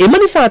අන්න එම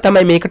නිසා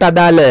තමයි මේකට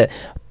අදාළ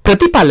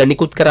ප්‍රතිඵල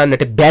නිකුත්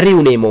කරන්නට බැරි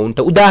වුණේ මොවුන්ට.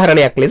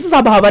 උදාහරණයක් ලෙස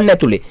සභාවන්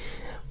ඇතුලේ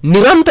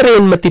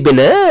නිරන්තරයෙන්ම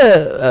තිබෙන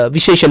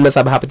විශේෂයෙන්ම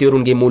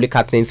සභාපතිවරුන්ගේ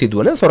මූලිකත්වයෙන්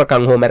සිදුවන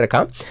සොරකම් හෝ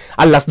මැරකම්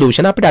අල්ලස්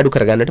දූෂණ අපිට අඩු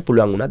කරගන්නට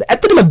පුළුවන් වුණාද?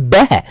 ඇත්තටම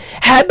බෑ.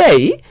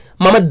 හැබැයි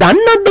මම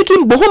දන්න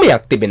අත්දැකීම්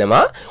බොහොමයක්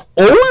තිබෙනවා.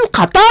 ඔවුන්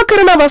කතා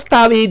කරන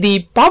අවස්ථාවේදී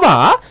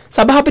පවා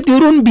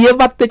සභාපතිවරුන්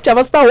බියවත් වෙච්ච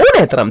අවස්ථා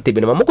ඕනෑ තරම්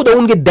තිබෙනවා. මොකද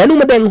ඔවුන්ගේ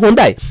දැනුම දැන්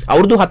හොඳයි.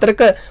 අවුරුදු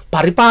 4ක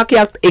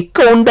පරිපාකයක්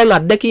එක්ක ඔවුන් දැන්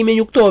අත්දැකීමෙන්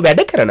යුක්තව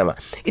වැඩ කරනවා.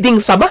 ඉතින්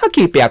සභා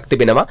කීපයක්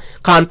තිබෙනවා.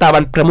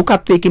 කාන්තාවන්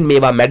ප්‍රමුඛත්වයකින්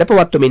මේවා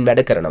මැඩපවත්වමින්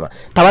වැඩ කරනවා.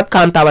 තවත්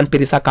කාන්තාවන්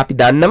පිරිසක් අපි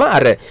දන්නවා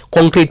අර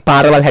කොන්ක්‍රීට්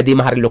පාරවල්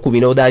හැදීම හරි ලොකු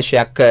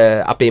විනෝදාංශයක්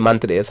අපේ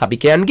මන්ත්‍රී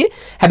සභිකයන්ගේ.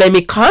 හැබැයි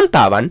මේ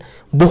කාන්තාවන්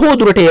බොහෝ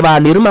දුරට ඒවා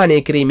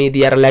නිර්මාණය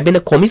කිරීමේදී අර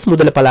ලැබෙන කොමිස්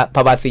මුදල පවා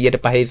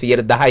 105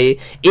 110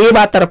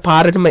 ඒවා අතර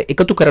පාරටම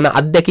එකතු කරන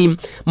අත්දැකීම්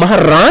මහ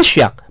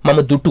රාශියක් මම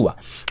දුටුවා.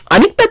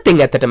 අනිත්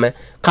පැත්තෙන් ඇත්තටම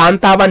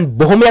කාන්තාවන්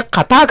බොහොමයක්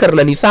කතා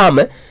කරන නිසාම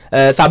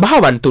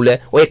සභාවන් තුල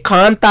ඔය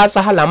කාන්තා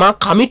සහ ළමා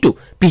කමිටු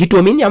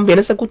පිහිටුවමින් යම්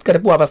වෙනසකුත්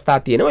කරපු අවස්ථා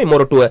තියෙනවා. ඔය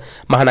මොරටුව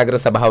මහනගර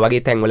සභාව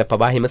වගේ තැන්වල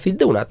පවා එහෙම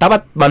සිද්ධ වුණා.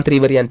 තවත්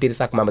മന്ത്രിවරයන්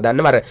පිරිසක් මම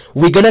දන්නවා අර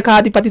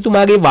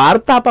විගණකාධිපතිතුමාගේ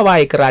වාර්තා පවා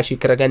එක රාශී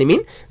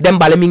කරගනිමින් දැන්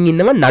බලමින්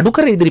ඉන්නවා නඩු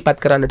කර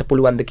ඉදිරිපත් කරන්නට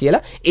පුළුවන්ද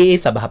කියලා ඒ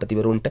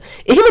සභාපතිවරුන්ට.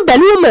 එහෙම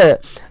බැලුවම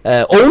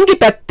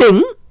ඔවුන්ගේ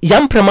පැත්තෙන්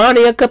යම්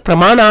ප්‍රමාණයක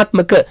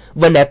ප්‍රමාණාත්මක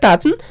ව නැතත්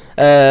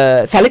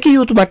සැලකිය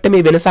යුතු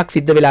මට්ටමේ වෙනසක්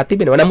සිද්ධ වෙලා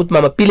තිබෙනවා. නමුත්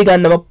මම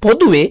පිළිගන්නවා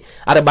පොදුවේ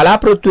අර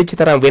බලාපොරොත්තු වෙච්ච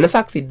තරම්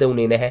වෙනසක් සිද්ධ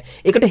වුණේ නැහැ.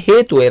 ඒකට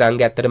හේතුව ඒ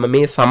රංග ඇත්තටම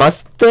මේ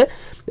සමස්ත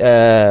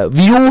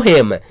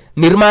ව්‍යූහයම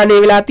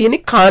නිර්මාණය වෙලා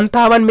තියෙන්නේ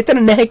කාන්තාවන්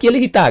මෙතන නැහැ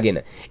කියලා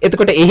හිතාගෙන.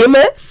 එතකොට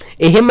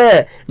එහෙම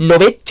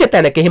නොවෙච්ච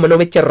තැනක එහෙම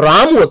නොවෙච්ච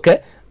රාමුවක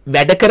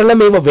වැඩ කරලා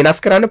මේව වෙනස්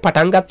කරන්න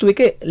පටන් ගත්තු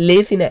එක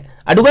ලේසි නෑ.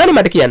 අඩු ගානේ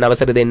මට කියන්න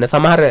අවසර දෙන්න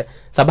සමහර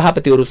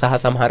සභාපතිවරු සහ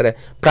සමහර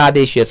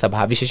ප්‍රාදේශීය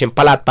සභා විශේෂයෙන්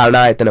පළාත් පාලන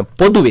ආයතන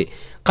පොදුවේ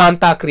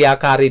කාන්තා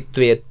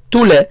ක්‍රියාකාරීත්වය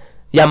තුල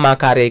යම්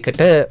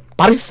ආකාරයකට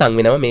පරිස්සම්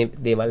වෙනවා මේ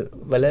දේවල්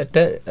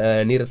වලට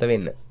නිරත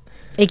වෙන්න.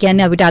 ඒ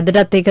කියන්නේ අපිට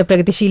අදටත් ඒක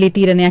ප්‍රගතිශීලී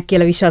තීරණයක්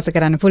කියලා විශ්වාස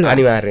කරන්න පුළුවන්.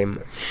 අනිවාර්යයෙන්ම.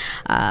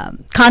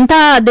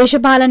 කාන්තා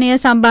දේශපාලනය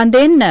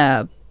සම්බන්ධයෙන්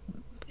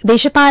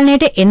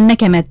දේශපාලනයට එන්න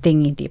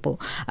කැමැත්තෙන් ඉඳීපු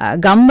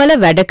ගම්වල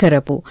වැඩ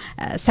කරපු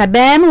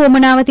සැබෑම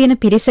වමනාව තියෙන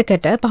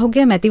පිරිසකට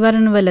පහුගිය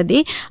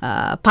මැතිවරණවලදී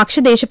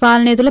පක්ෂ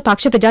දේශපාලනය තුළ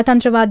පක්ෂ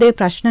ප්‍රජාතන්ත්‍රවාදයේ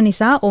ප්‍රශ්න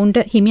නිසා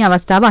ඔවුන්ට හිමි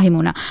අවස්ථාව අහිමි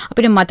වුණා.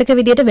 අපිට මතක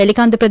විදියට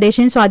වෙලිකන්ද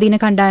ප්‍රදේශයෙන් ස්වාධීන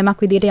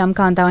කණ්ඩායමක් විදියට යම්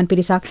කාන්තාවන්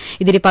පිරිසක්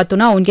ඉදිරිපත්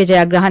වුණා. ඔවුන්ගේ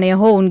ජයග්‍රහණය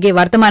හෝ ඔවුන්ගේ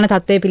වර්තමාන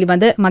තත්ත්වය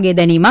පිළිබඳ මගේ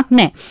දැනීමක්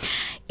නැහැ.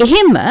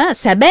 එහෙම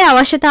සැබෑ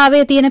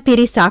අවශ්‍යතාවයේ තියෙන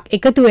පිරිසක්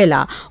එකතු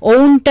වෙලා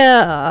ඔවුන්ට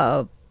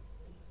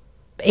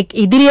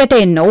ඉදිරියට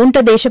එන්න ඔවුන්ට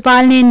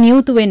දේශපාලනයෙන්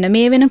නියුතු වෙන්න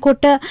මේ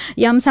වෙනකොට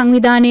යම්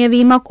සංවිධානය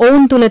වීමක්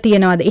ඔවුන් තුල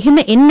තියෙනවද? එහෙම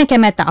එන්න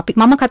කැමැත්ත.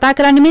 මම කතා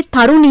කරන්නේ මේ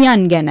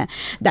තරුණියන් ගැන.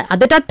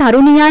 අදටත්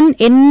තරුණියන්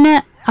එන්න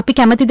අපි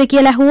කැමතිද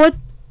කියලා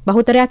අහුවොත්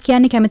බහුතරයක්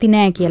කියන්නේ කැමති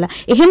නෑ කියලා.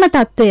 එහෙම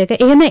තත්වයක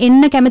එහෙම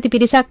එන්න කැමති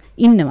පිරිසක්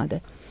ඉන්නවද?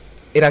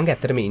 ඒ රංග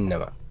ඇත්තටම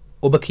ඉන්නවා.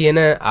 ඔබ කියන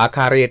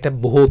ආකාරයට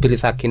බොහෝ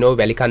පිරිසක් ඉනෝ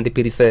වැලිකන්දි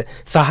පිරිස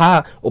සහ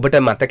ඔබට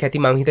මතක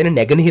ඇති මම හිතන්නේ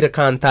නැගෙනහිර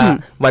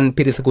කාන්තාවන්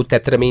පිරිසකුත්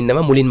ඇත්තටම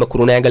ඉන්නවා. මුලින්ම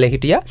කුරුණෑගල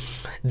හිටියා.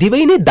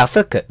 දිවයිනේ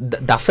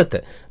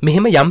දසත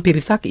මෙහෙම යම්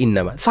පිරිසක්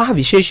ඉන්නවා. සහ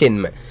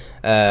විශේෂයෙන්ම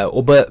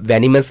ඔබ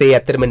වැනිමසේ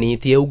ඇත්තටම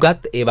නීතිය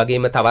උගත් ඒ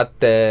වගේම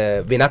තවත්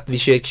වෙනත්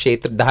විශේෂ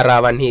ක්ෂේත්‍ර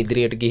ධාරාවන්හි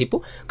ඉදිරියට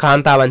ගිහිපු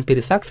කාන්තාවන්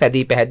පිරිසක්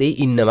සැදී පැහැදී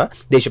ඉන්නවා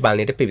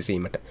දේශපාලනයට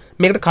පිවිසීමට.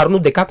 මේකට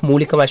කරුණු දෙකක්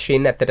මූලික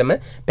වශයෙන් ඇත්තටම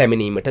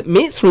පැමිණීමට.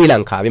 මේ ශ්‍රී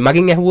ලංකාවේ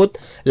මගෙන් ඇහුවොත්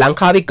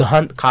ලංකාවේ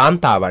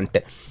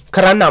කාන්තාවන්ට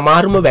කරන්න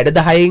අමාරුම වැඩ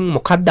 10න්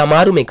මොකක්ද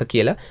අමාරුම එක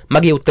කියලා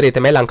මගේ උත්තරේ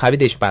තමයි ලංකාවේ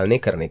දේශපාලනය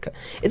කරන එක.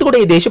 එතකොට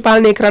මේ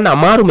දේශපාලනය කරන්න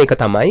අමාරුම එක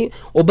තමයි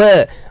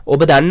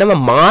ඔබ දන්නව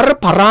මාර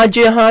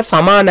පරාජය හා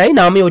සමානයි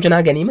නාම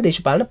යෝජනා ගැනීම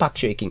දේශපාලන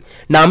පක්ෂයකින්.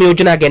 නාම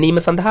යෝජනා ගැනීම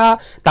සඳහා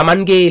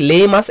Tamanගේ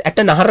ලේමස් ඇට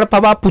නහර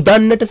පවා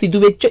පුදන්නට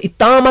සිදුවෙච්ච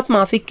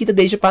ඉතාමත්ම අසික්කිත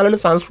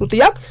දේශපාලන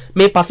සංස්කෘතියක්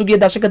මේ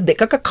පසුගිය දශක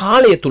දෙකක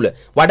කාලය තුල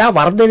වඩා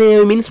වර්ධනය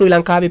වෙමින් ශ්‍රී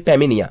ලංකාවේ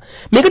පැමිණියා.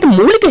 මේකට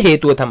මූලික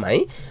හේතුව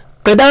තමයි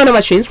ප්‍රධාන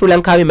වශයෙන් ශ්‍රී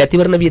ලංකාවේ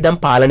මැතිවරණ වියදම්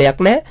පාලනයක්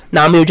නැහැ.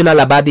 නාම යෝජනා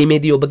ලබා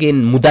දීමේදී ඔබගේ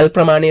මුදල්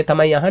ප්‍රමාණය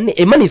තමයි අහන්නේ.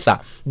 එම නිසා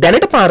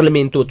දැනට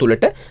පාර්ලිමේන්තුව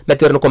තුලට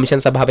මැතිවරණ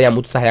කොමිෂන් සභාව යම්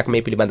උත්සාහයක්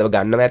මේ පිළිබඳව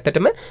ගන්නවා.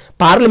 ඇත්තටම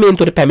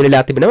පාර්ලිමේන්තුවට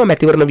පැමිණලා තිබෙනවා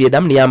මැතිවරණ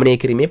වියදම් නියාමනය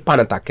කිරීමේ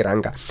පනතක්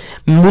කරංගා.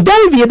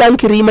 මුදල් වියදම්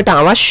කිරීමට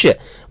අවශ්‍ය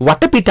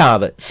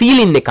වටපිටාව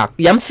සීලින් එකක්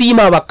යම්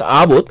සීමාවක්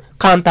ආවොත්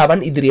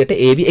කාන්තාවන් ඉදිරියට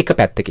ඒවි එක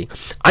පැත්තකින්.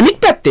 අනිත්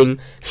පැත්තෙන්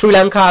ශ්‍රී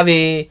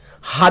ලංකාවේ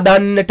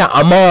හදන්නට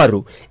අමාරු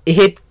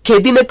එහෙත්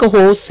කෙදිනක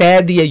හෝ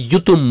සෑදිය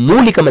යුතු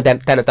මූලිකම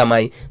තැන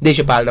තමයි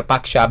දේශපාලන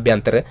පක්ෂ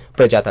අභ්‍යන්තර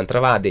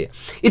ප්‍රජාතන්ත්‍රවාදය.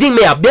 ඉතින්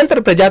මේ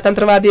අභ්‍යන්තර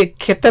ප්‍රජාතන්ත්‍රවාදය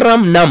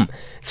කෙතරම් නම්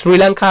ශ්‍රී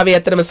ලංකාවේ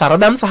ඇත්තටම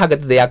සරදම්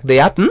සහගත දෙයක්ද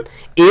යත්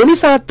ඒ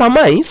නිසා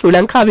තමයි ශ්‍රී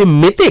ලංකාවේ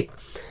මෙතෙක්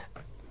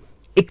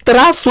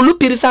එක්තරා සුළු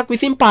පිරිසක්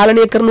විසින්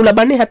පාලනය කරනු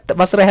ලබන්නේ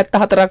වසර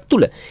 74ක්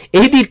තුල.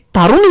 එහිදී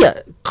තරුණිය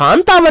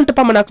කාන්තාවන්ට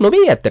පමණක්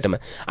නොවේ ඇත්තටම.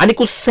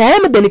 අනිකුත්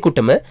සෑම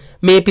දෙනෙකුටම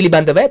මේ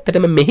පිළිබඳව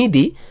ඇත්තටම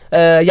මෙහිදී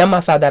යම්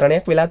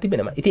අසාධාරණයක් වෙලා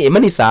තිබෙනවා. ඉතින්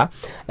එම නිසා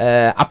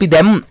අපි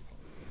දැන්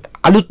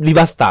අලුත්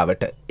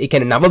විවස්ථාවට ඒ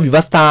කියන්නේ නව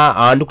ව්‍යවස්ථා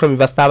ආණ්ඩුක්‍රම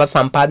ව්‍යවස්ථාව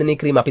සම්පාදනය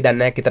කිරීම අපි දන්නේ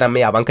නැහැ කිතරම්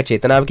මේ අවංක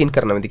චේතනාවකින්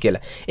කරනවද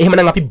කියලා.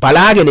 එහෙමනම් අපි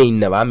බලාගෙන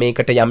ඉන්නවා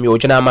මේකට යම්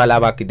යෝජනා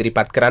මාලාවක්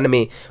ඉදිරිපත් කරන්න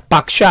මේ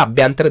පක්ෂ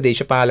අභ්‍යන්තර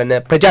දේශපාලන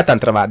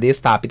ප්‍රජාතන්ත්‍රවාදයේ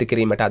ස්ථාපිත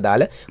කිරීමට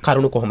අදාළ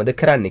කරුණු කොහොමද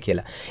කරන්න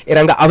කියලා. ඒ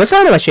රංග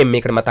අවසාන වශයෙන්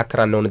මේකට මතක්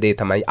කරන්න ඕන දේ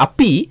තමයි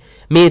අපි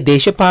මේ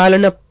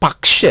දේශපාලන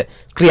පක්ෂ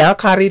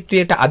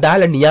ක්‍රියාකාරීත්වයට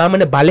අදාළ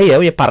නියාමන බලය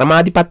ඔය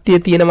පරමාධිපත්‍යය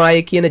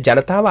තියෙනවාය කියන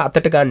ජනතාව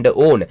අතට ගන්න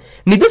ඕන.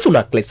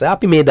 නිදසුනක් ලෙස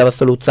අපි මේ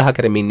දවස්වල උත්සාහ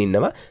කරමින්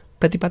ඉන්නවා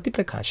ප්‍රතිපත්ති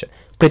ප්‍රකාශ.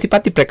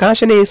 ප්‍රතිපත්ති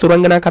ප්‍රකාශනයේ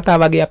සුරංගනා කතා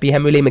වගේ අපි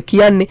හැම වෙලෙම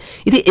කියන්නේ.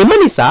 ඉතින් එම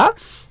නිසා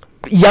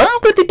යම්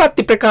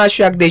ප්‍රතිපත්ති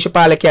ප්‍රකාශයක්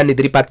දේශපාලකයන්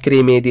ඉදිරිපත්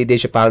කිරීමේදී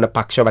දේශපාලන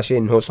පක්ෂ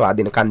වශයෙන් හෝ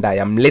ස්වාධීන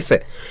කණ්ඩායම් ලෙස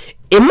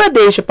එම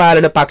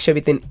දේශපාලන පක්ෂ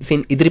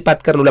විසින් ඉදිරිපත්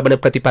කරනු ලබන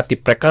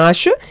ප්‍රතිපත්ති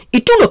ප්‍රකාශ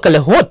ඉටු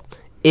නොකළ හොත්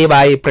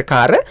ඒවායේ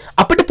ප්‍රකාර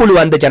අපිට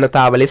පුළුවන් ද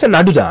ජනතාව ලෙස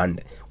නඩු දාන්න.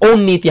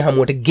 ඔවුන් නීති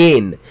හමුවට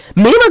ගේන්න.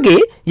 මේ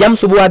වගේ යම්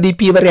සුබවාදී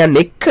පීවරයන්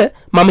එක්ක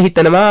මම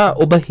හිතනවා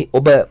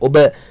ඔබ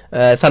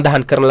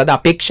සඳහන් කරන ලද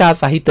අපේක්ෂා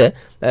සහිත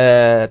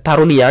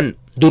තරුණියන්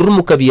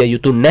දුර්මුඛ විය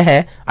යුතු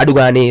නැහැ. අඩු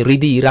ගානේ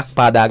රිදී ඉරක්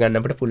පාදා ගන්න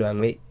අපිට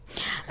පුළුවන් වෙයි.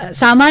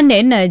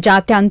 සාමාන්‍යයෙන්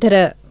ජාත්‍යන්තර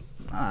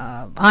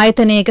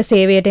ආයතනයක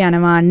සේවයට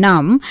යනවා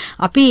නම්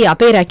අපි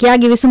අපේ රැකියා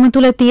ගිවිසුම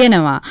තුල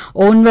තියෙනවා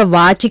ඔවුන්ව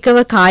වාචිකව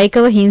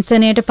කායිකව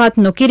හිංසනයටපත්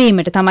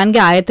නොකිරීමට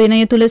තමන්ගේ ආයතනය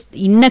තුල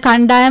ඉන්න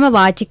කණ්ඩායම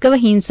වාචිකව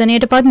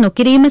හිංසනයටපත්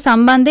නොකිරීම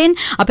සම්බන්ධයෙන්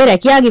අපේ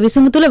රැකියා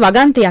ගිවිසුම තුල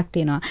වගන්තියක්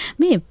තියෙනවා.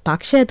 මේ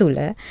පක්ෂය තුල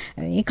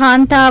මේ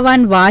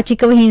කාන්තාවන්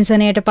වාචිකව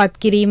හිංසනයටපත්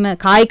කිරීම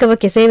කායිකව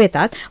කෙසේ වෙතත්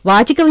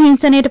වාචිකව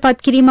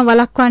හිංසනයටපත් කිරීම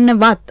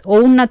වළක්වන්නවත්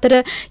ඔවුන් අතර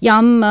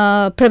යම්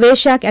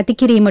ප්‍රවේශයක් ඇති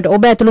කිරීමට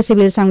ඔබ ඇතුළු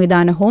සිවිල්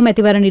සංවිධාන හෝ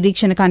මැතිවරණ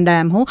නිරීක්ෂණ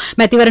කණ්ඩායම් හෝ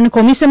මැතිවරණ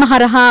කොමිසම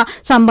හරහා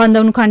සම්බන්ධ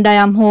වුණු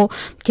කණ්ඩායම් හෝ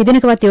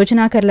කිදිනකවත්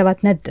යෝජනා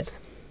කරලවත් නැද්ද?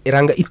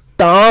 එරංග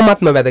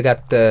ඉතාමත්ම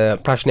වැදගත්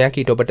ප්‍රශ්නයක්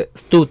ඊට ඔබට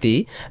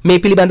ස්තුතියි.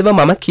 මේ පිළිබඳව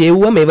මම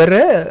කියවුවා මෙවර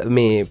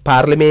මේ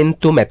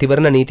පාර්ලිමේන්තු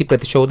මැතිවරණ නීති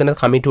ප්‍රතිශෝධන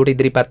කමිටුවට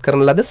ඉදිරිපත්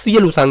කරන ලද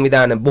සියලු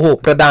සංවිධාන බොහෝ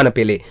ප්‍රධාන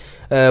පෙළේ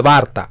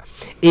වාර්තා.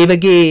 ඒ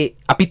වගේ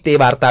අපිත් ඒ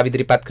වාර්තාව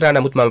ඉදිරිපත් කරා.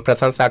 නමුත් මම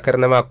ප්‍රශංසා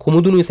කරනවා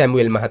කුමුදුනි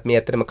සැමුවෙල් මහත්මිය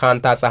අතරම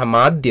කාන්තා සහ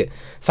මාධ්‍ය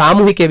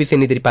සාමූහිකය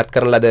විසින් ඉදිරිපත්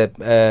කරන ලද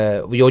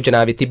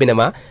යෝජනාවේ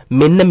තිබෙනවා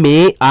මෙන්න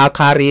මේ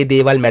ආකාරයේ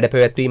දේවල්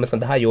මැඩපැවැත්වීම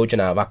සඳහා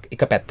යෝජනාවක්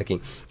එක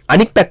පැත්තකින්.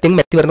 අනික් පැත්තෙන්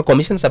මැතිවරණ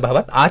කොමිෂන්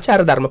සභාවත්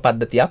ආචාර ධර්ම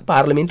පද්ධතියක්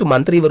පාර්ලිමේන්තු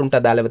මන්ත්‍රීවරුන්ට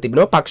අදාළව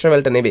තිබෙනවා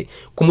පක්ෂවලට නෙවෙයි.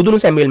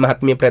 කුමුදුනි සැමුවෙල්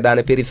මහත්මිය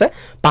ප්‍රධාන පිරිස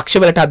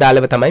පක්ෂවලට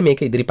අදාළව තමයි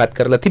මේක ඉදිරිපත්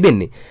කරලා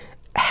තිබෙන්නේ.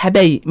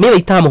 හැබැයි මේ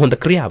ඊටාම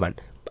හොඳ ක්‍රියාවන්.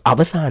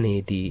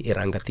 අවසානයේදී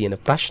එරංග තියෙන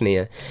ප්‍රශ්නය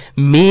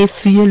මේ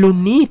සියලු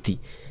නීති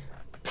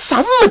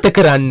සම්මත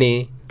කරන්නේ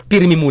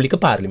පිරිමි මූලික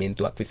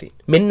පාර්ලිමේන්තුවක් විසින්.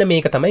 මෙන්න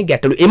මේක තමයි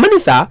ගැටලු. එම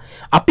නිසා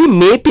අපි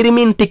මේ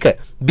පිරිමින් ටික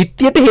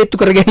බිත්තියට හේතු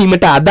කර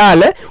ගැනීමට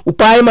අදාළ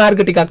උපාය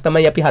මාර්ග ටිකක්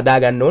තමයි අපි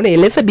හදාගන්න ඕනේ.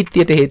 එලෙස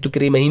බිත්තියට හේතු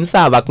කිරීම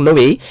හිංසාවක්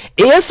නොවේ.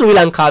 එය ශ්‍රී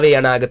ලංකාවේ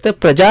අනාගත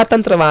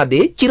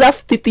ප්‍රජාතන්ත්‍රවාදයේ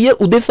චිරස්ථිතිය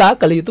උදෙසා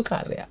කළ යුතු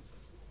කාර්යයක්.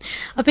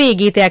 අපි මේ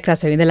ගීතයක්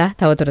රස විඳලා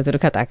තවතොරතුරු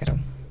කතා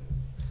කරමු.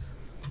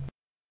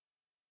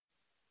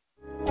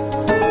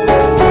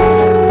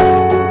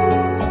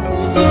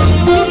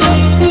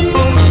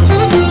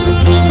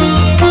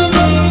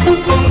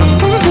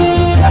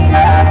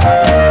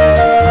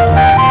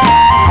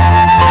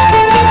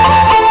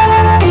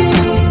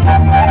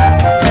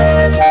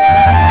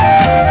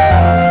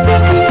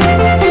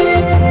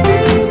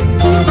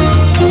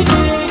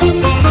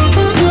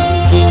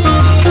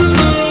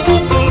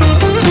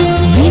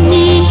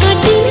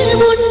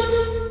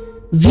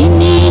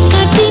 Vini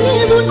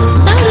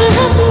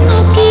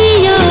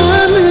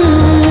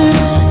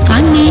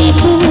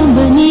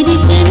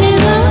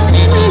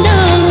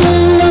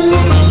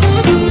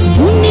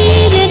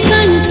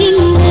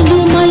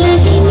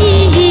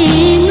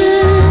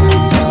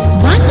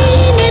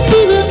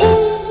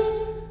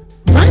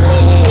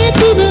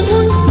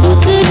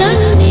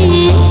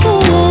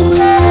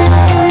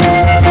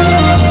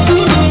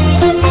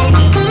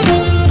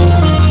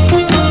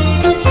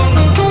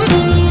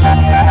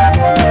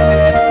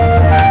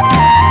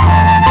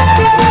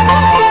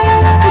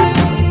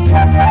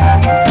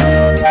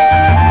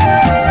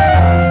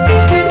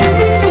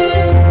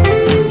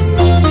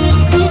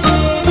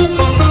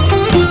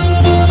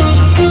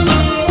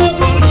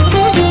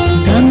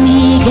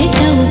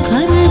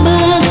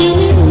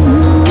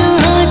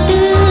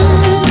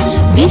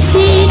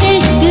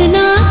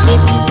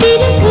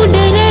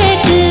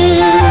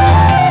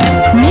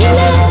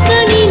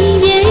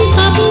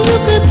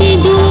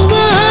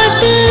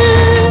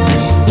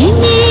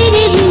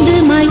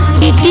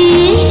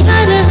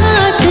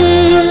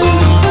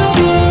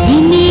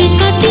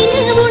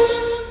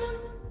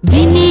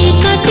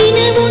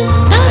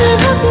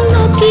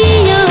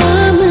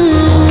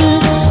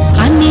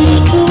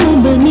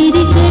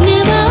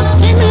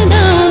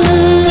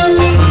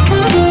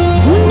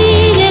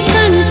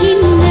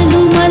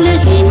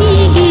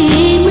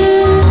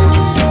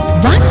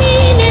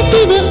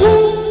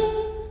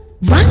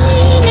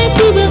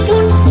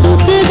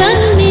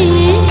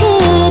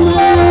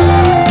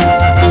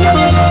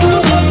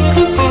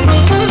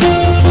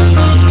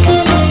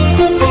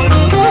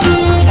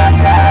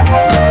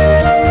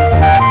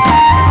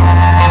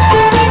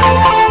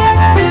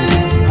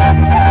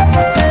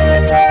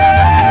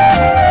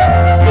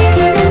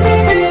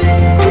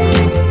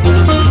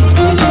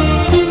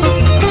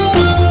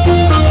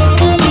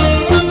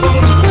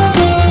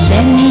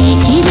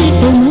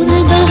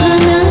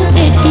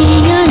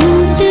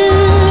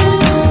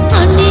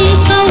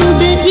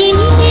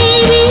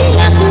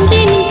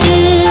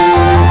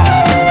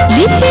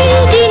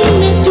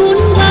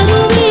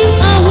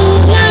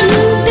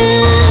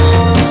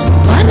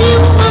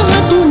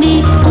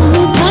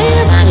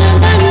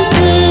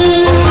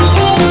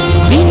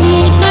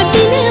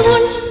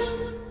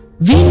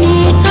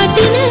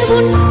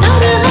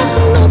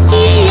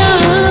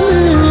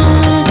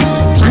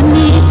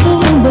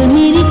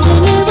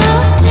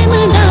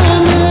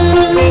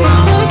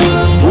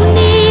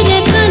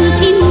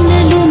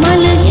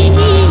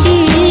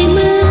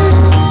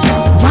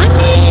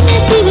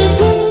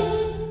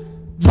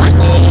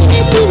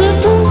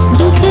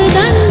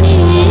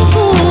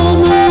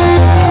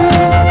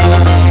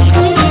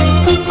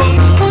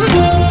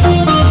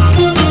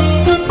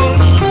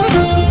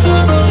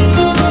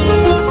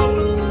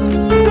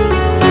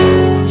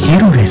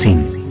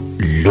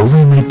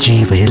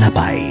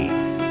ලබයි.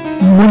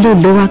 මුළු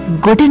ලොවක්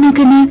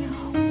ගොඩනගන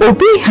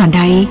ඔබේ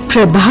හඬයි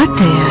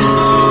ප්‍රභාතය.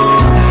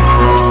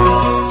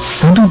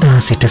 සඳුදා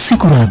සිට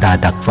සිකුරාදා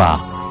දක්වා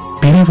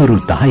පෙරවරු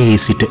 10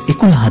 සිට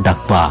 11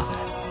 දක්වා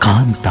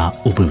කාන්තා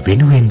ඔබ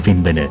වෙනුවෙන්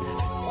වෙන්වන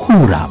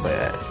හූරාව.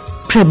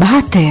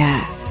 ප්‍රභාතය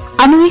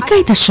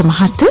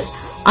 91.7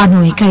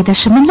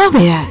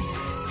 91.9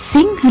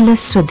 සිංහල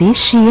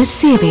ස්වදේශීය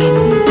සේවයෙන්.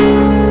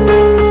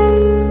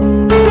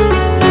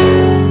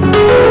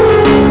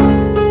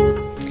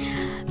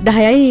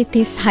 දහයයි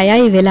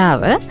 36යි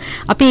වෙලාව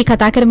අපි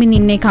කතා කරමින්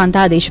ඉන්නේ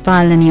කාන්තා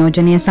දේශපාලන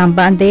නියෝජනය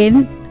සම්බන්ධයෙන්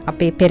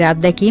අපේ පෙර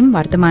අත්දැකීම්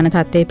වර්තමාන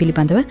තත්ත්වය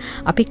පිළිබඳව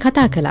අපි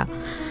කතා කළා.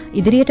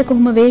 ඉදිරියට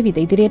කොහොම වේවිද?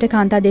 ඉදිරියට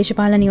කාන්තා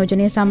දේශපාලන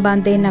නියෝජනය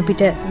සම්බන්ධයෙන්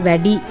අපිට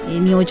වැඩි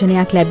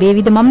නියෝජනයක්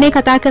ලැබේවිද? මම මේ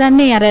කතා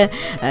කරන්නේ අර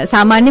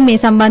සාමාන්‍යයෙන් මේ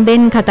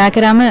සම්බන්ධයෙන් කතා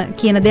කරාම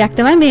කියන දෙයක්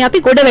තමයි මේ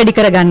අපි ගොඩ වැඩි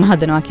කරගන්න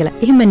හදනවා කියලා.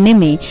 එහෙම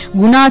නෙමෙයි.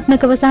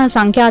 ගුණාත්මකව සහ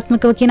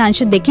සංඛ්‍යාත්මකව කියන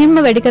අංශ දෙකෙන්ම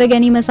වැඩි කර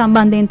ගැනීම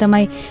සම්බන්ධයෙන්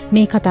තමයි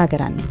මේ කතා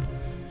කරන්නේ.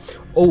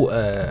 ඔව්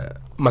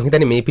මං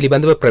හිතන්නේ මේ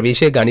පිළිබඳව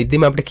ප්‍රවේශය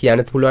ගනිද්දිම අපිට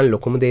කියන්න පුළුවන්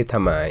ලොකුම දේ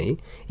තමයි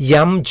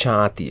යම්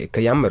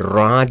ජාතියක යම්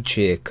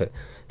රාජ්‍යයක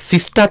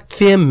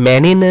ශිෂ්ටත්වය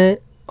මැනෙන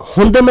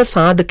හොඳම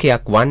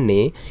සාධකයක්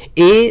වන්නේ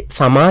ඒ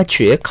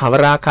සමාජය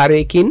කවර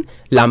ආකාරයකින්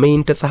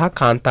ළමයින්ට සහ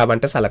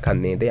කාන්තාවන්ට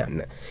සලකන්නේද යන්න.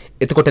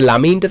 එතකොට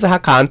ළමයින්ට සහ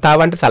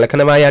කාන්තාවන්ට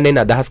සලකනවා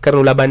යන්නේ අදහස්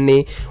කරනු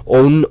ලබන්නේ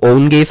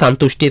ඔවුන්ගේ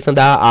සන්තුෂ්ටිය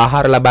සඳහා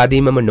ආහාර ලබා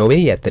දීමම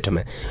නොවේ ඇත්තටම.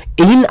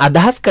 එයින්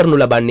අදහස් කරනු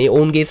ලබන්නේ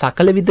ඔවුන්ගේ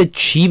සකලවිධ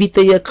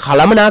ජීවිතය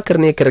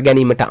කළමනාකරණය කර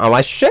ගැනීමට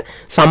අවශ්‍ය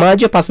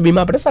සමාජ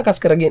පසුබිම අපිට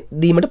සකස් කර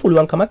දීමට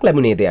පුළුවන්කමක්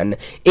ලැබුණේද යන්න.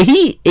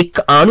 එහි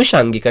එක්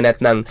ආනුෂංගික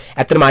නැත්නම්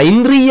ඇත්තටම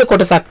ඉන්ද්‍රිය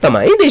කොටසක්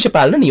තමයි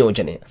දේශපාලන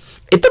නියෝජනය.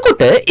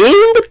 එතකොට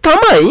ඒින්ද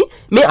තමයි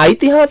මේ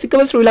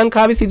ඓතිහාසිකව ශ්‍රී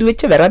ලංකාවේ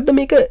සිදුවෙච්ච වැරද්ද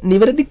මේක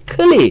නිවැරදි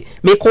කළේ.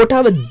 මේ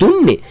කෝටාව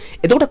දුන්නේ.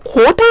 එතකොට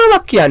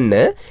කෝටාවක් කියන්න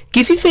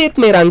කිසිසේත්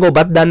මේ රංග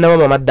ඔබත්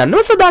දන්නවා මමත්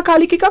දන්නවා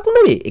සදාකාලික එකක්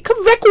නෙවෙයි. ඒක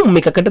වැකුම්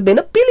එකකට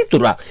දෙන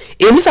පිළිතුරක්.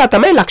 ඒ නිසා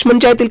තමයි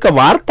ලක්ෂ්මන් ජයතිලක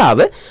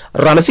වාර්තාව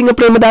රණසිංහ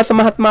ප්‍රේමදාස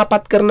මහත්මයා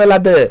පත් කරන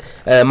ලද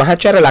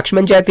මහාචාර්ය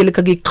ලක්ෂ්මන්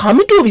ජයතිලකගේ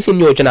කමිටුව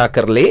විසින් යෝජනා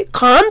කරලේ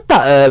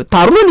කාන්තා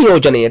තරුණ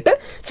නියෝජනයට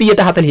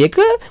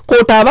 141ක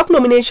කෝටාවක්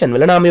නොමිනේෂන්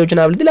වල නාම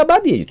යෝජනාවලදී ලබා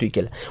දිය යුතුයි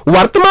කියලා.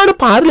 වර්තමාන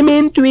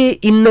පාර්ලිමේන්තුවේ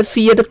ඉන්න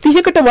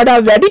 130කට වඩා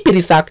වැඩි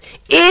පිරිසක්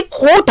ඒ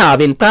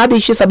කෝටාවෙන්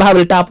ප්‍රාදේශීය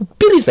සභාවලට ආපු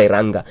පිරිසයි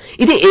රංගා.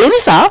 ඉතින් ඒ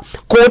නිසා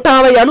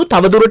කෝටාව යනු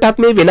තවදුරටත්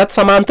මේ වෙනත්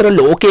සමාන්තර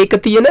ලෝකයක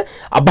තියෙන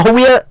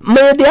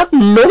අභව්‍යමය දෙයක්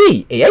නෙවෙයි.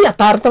 එය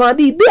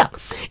යථාර්ථවාදී දෙයක්.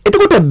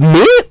 එතකොට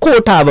මේ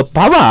කෝටාව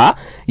පවා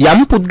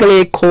යම්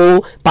පුද්ගලයෙක්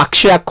හෝ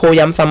පක්ෂයක් හෝ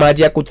යම්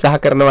සමාජයක් උත්සාහ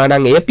කරනවා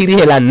නම් එය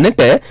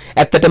පිරිහෙලන්නට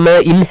ඇත්තටම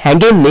ඉන්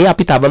හැඟෙන්නේ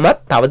අපි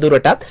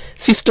තවදුරටත්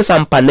ශිෂ්ට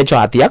සම්පන්න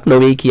ජාතියක්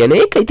නොවේ කියන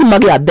එක. ඉතින්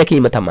මගේ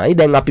අත්දැකීම තමයි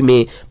දැන් අපි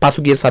මේ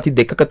පසුගිය සති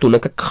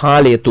 2-3ක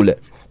කාලය තුල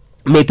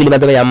මේ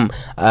පිළිබඳව යම්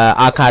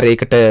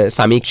ආකාරයකට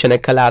සමීක්ෂණ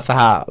කළා සහ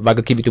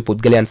වගකිව යුතු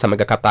පුද්ගලයන්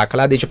සමග කතා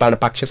කළා, දේශපාලන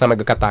පක්ෂ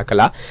සමග කතා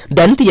කළා.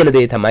 දැන් තියෙන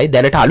දේ තමයි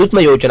දැනට අලුත්ම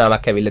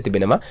යෝජනාවක් ඇවිල්ලා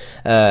තිබෙනවා.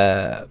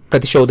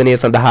 ප්‍රතිශෝධනය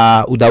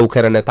සඳහා උදව්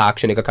කරන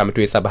තාක්ෂණික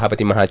කමිටුවේ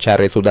සභාපති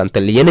මහාචාර්ය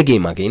සුදන්ත ලියනගේ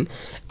මගින්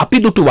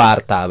අපි දුටු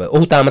වාර්තාව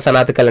ඔහු තාම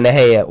සනාථ කළ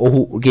නැහැ.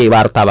 ඔහුගේ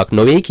වාර්තාවක්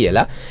නොවේ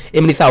කියලා.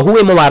 එම නිසා ඔහු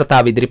එම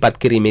වාර්තාව ඉදිරිපත්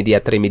කිරීමේදී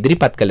අතරින්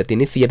ඉදිරිපත් කළ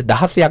තියෙන්නේ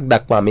 10%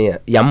 දක්වා මේ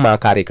යම්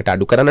ආකාරයකට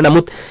අඩු කරන.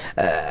 නමුත්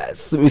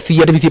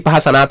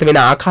 125 සනාථ වෙන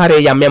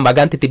ආකාරයේ යම් යම්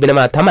වගන්ති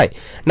තිබෙනවා තමයි.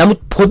 නමුත්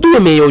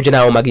පොදුවේ මේ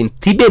යෝජනාව මගින්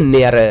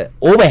තිබෙන්නේ අර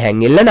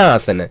ඕවර්හැන්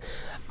එල්ලනාසන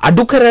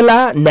අඩු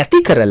කරලා නැති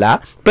කරලා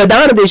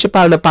ප්‍රධාන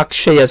දේශපාලන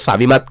පක්ෂය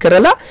සවිමත්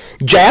කරලා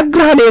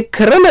ජයග්‍රහණය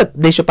කරන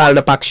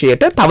දේශපාලන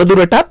පක්ෂයට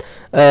තවදුරටත්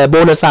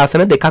බෝනස්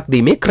ආසන දෙකක්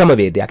දීමේ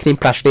ක්‍රමවේදයක්. ඉතින්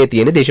ප්‍රශ්නේ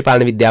තියෙන්නේ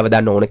දේශපාලන විද්‍යාව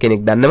දන්න ඕන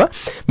කෙනෙක් දන්නවා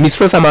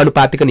මිශ්‍ර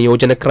සමානුපාතික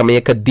නියෝජන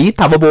ක්‍රමයකදී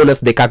තව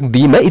බෝනස් දෙකක්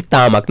දීම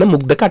ඉතාමත්ම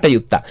මුග්ධ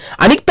කටයුත්තක්.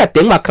 අනික්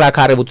පැත්තෙන්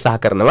වක්‍රාකාරව උත්සාහ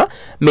කරනවා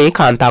මේ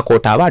කාන්තා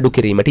කෝටාව අඩු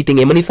කිරීමට.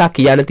 ඉතින් එම නිසා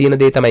කියන්න තියෙන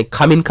දේ තමයි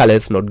coming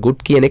colors not good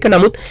කියන එක.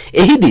 නමුත්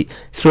එහිදී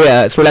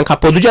ශ්‍රී ලංකා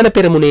පොදු ජන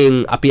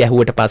පෙරමුණෙන් අපි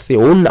ඇහුවට පස්සේ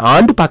ඔවුන්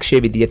ආණ්ඩු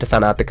පක්ෂයේ විදියට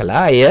සනාථ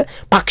කළා. එය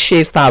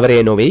පක්ෂයේ ස්ථාවරය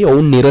නොවේ.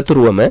 ඔවුන්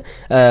නිරතුරුවම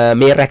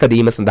මේ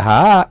රැකදීම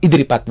සඳහා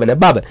ඉදිරිපත් වෙන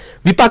බව.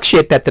 විපක්ෂයේත්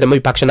ඇත්තටම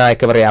විපක්ෂ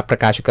නායකවරයා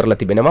ප්‍රකාශ කරලා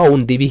තිබෙනවා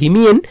ඔවුන් දිවි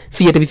හිමියෙන්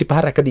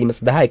 125 රැකදීම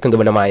සඳහා එකඟ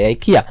වෙනවා යයි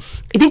කියා.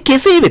 ඉතින්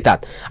කෙසේ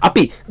වෙතත්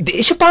අපි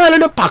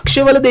දේශපාලන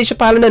පක්ෂවල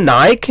දේශපාලන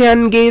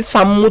නායකයන්ගේ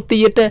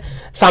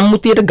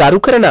සම්මුතියට ගරු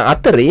කරන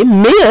අතරේ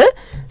මෙය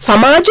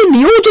සමාජ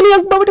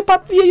නියෝජනයක් බවට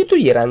පත්විය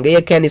යුතුයි. රංගය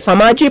කියන්නේ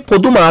සමාජයේ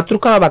පොදු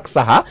මාතෘකාවක්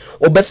සහ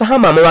ඔබ සහ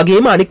මම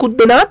වගේම අනිකුත්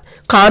දෙනාත්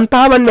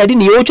කාන්තාවන් වැඩි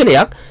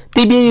නියෝජනයක්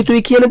තිබිය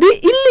යුතුයි කියන දේ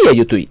ඉල්ලිය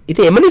යුතුයි.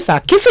 ඉතින් එම නිසා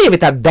කෙසේ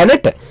වෙතත්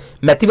දැනට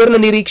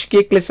මැතිවරණ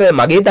නිරීක්ෂකයෙක් ලෙස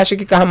මගේ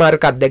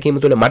දශකකමාරක අත්දැකීම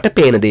තුළ මට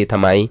පේන දේ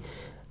තමයි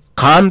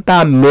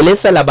කාන්තා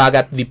මෙලෙස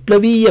ලබාගත්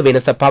විප්ලවීය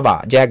වෙනස පවා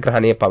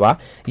ජයග්‍රහණය පවා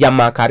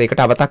යම්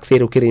ආකාරයකට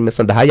අවතක්සේරු කිරීම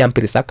සඳහා යම්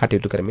පිරිසක්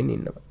කටයුතු කරමින්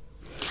ඉන්නවා.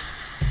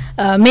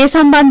 මේ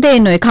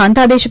සම්බන්ධයෙන් ඔය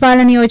කාන්තා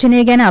දේශපාලන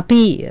නියෝජනය ගැන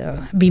අපි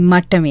බිම්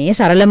මට්ටමේ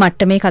සරල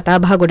මට්ටමේ කතා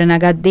බහ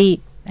ගොඩනගද්දී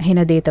හෙන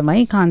දේ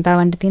තමයි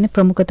කාන්තාවන්ට තියෙන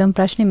ප්‍රමුඛතම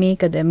ප්‍රශ්නේ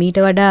මේකද? මීට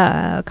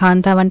වඩා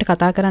කාන්තාවන්ට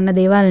කතා කරන්න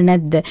දේවල්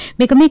නැද්ද?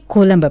 මේක මේ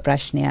කොළඹ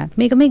ප්‍රශ්නයක්.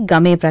 මේක මේ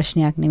ගමේ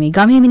ප්‍රශ්නයක් නෙමෙයි.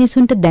 ගමේ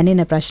මිනිසුන්ට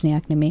දැනෙන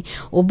ප්‍රශ්නයක් නෙමෙයි.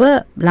 ඔබ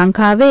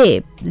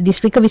ලංකාවේ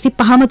දිස්ත්‍රික්ක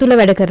 25ම තුල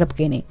වැඩ කරපු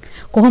කෙනෙක්.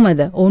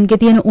 කොහොමද? ඔවුන්ගේ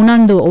තියෙන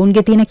උනන්දුව,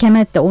 ඔවුන්ගේ තියෙන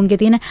කැමැත්ත, ඔවුන්ගේ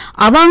තියෙන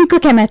අවංක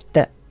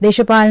කැමැත්ත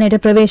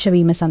දේශපාලනයට ප්‍රවේශ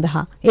වීම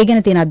සඳහා ඒ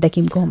ගැන තියෙන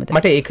අත්දැකීම් කොහොමද?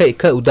 මට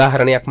එක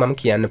උදාහරණයක් මම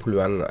කියන්න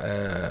පුළුවන්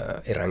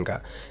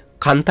එරංගා.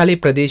 කන්තලේ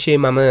ප්‍රදේශයේ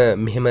මම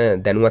මෙහෙම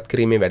දැනුවත්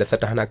කිරීමේ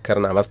වැඩසටහනක්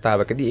කරන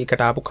අවස්ථාවකදී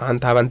ඒකට ආපු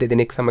කාන්තාවන්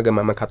දෙදෙනෙක් සමග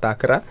මම කතා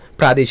කරා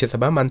ප්‍රාදේශීය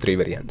සභා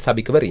මන්ත්‍රීවරයන්,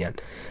 සභිකවරයන්.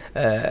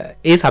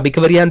 ඒ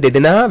සභිකවරයන්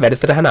දෙදෙනා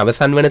වැඩසටහන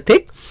අවසන් වන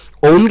තෙක්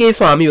ඔවුන්ගේ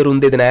ස්වාමිවරුන්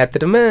දෙදෙනා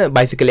ඇත්තටම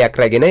බයිසිකලයක්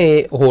රැගෙන ඒ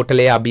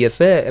හෝටලයේ අභියස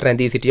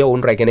රැඳී සිටිය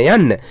ඔවුන් රැගෙන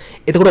යන්න.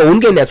 එතකොට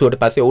ඔවුන්ගෙන් ඇසුවට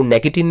පස්සේ ඔවුන්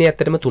නැගිටින්නේ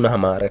ඇත්තටම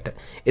 3:00ට.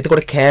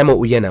 එතකොට කෑම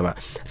උයනවා.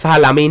 සහ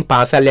ළමයින්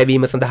පාසල්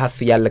යැවීම සඳහා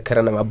සියල්ල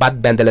කරනවා.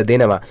 බත් බැඳලා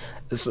දෙනවා.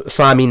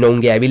 ස්වාමීන්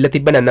ඔවුන්ගේ ඇවිල්ලා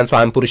තිබ්බ නැත්නම්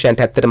ස්වාමි පුරුෂයන්ට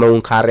ඇත්තටම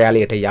ඔවුන්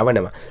කාර්යාලයට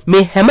යවනවා.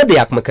 මේ හැම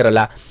දෙයක්ම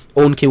කරලා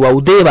ඔවුන් කිව්වා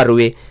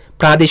උදේවරුේ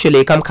ප්‍රාදේශීය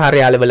ලේකම්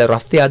කාර්යාලවල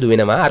රස්තියාදු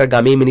වෙනවා අර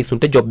ගමේ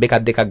මිනිසුන්ට ජොබ් එකක්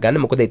දෙකක් ගන්න.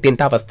 මොකද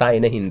එතෙන්ට අවස්ථා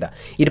එන හින්දා.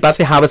 ඊට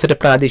පස්සේ හවසට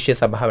ප්‍රාදේශීය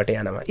සභාවට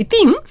යනවා.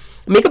 ඉතින්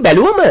මේක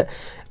බැලුවම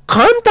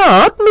කාන්තා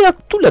ආත්මයක්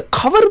තුල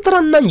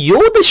කවරතරම්නම්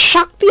යෝධ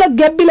ශක්තියක්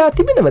ගැබ්බිලා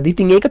තිබෙනවද?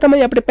 ඉතින් ඒක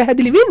තමයි අපිට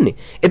පැහැදිලි වෙන්නේ.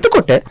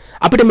 එතකොට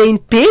අපිට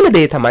මේන් පේන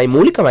දේ තමයි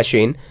මූලික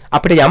වශයෙන්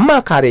අපිට යම්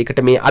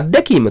ආකාරයකට මේ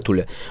අත්දැකීම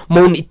තුල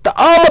මොවුන්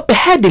ඉතාම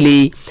පැහැදිලි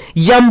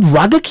යම්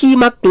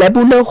වගකීමක්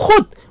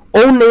ලැබුණොත්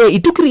ඔවුන් ඒ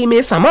ඉටු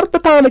කිරීමේ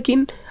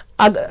සමර්ථතාවකින්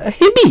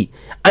හෙබි.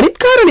 අනිත්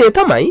කාරණය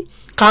තමයි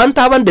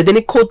කාන්තාවන්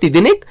දෙදෙනෙක් හෝ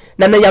තිදෙනෙක්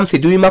නැත්නම් යම්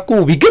සිදුවීමක්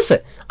වූ විගස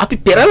අපි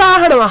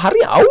පෙරලාහනවා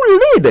හරි අවුල්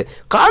නේද?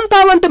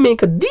 කාන්තාවන්ට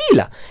මේක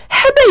දීලා.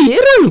 හැබැයි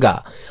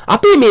එරංගා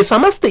අපේ මේ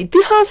සමස්ත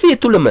ඉතිහාසය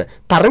තුලම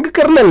තරඟ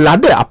කරන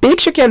ලද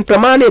අපේක්ෂකයන්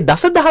ප්‍රමාණය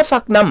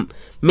දසදහසක් නම්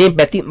මේ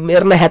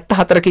මෙරණ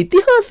 74ක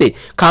ඉතිහාසයේ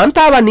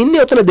කාන්තාවන්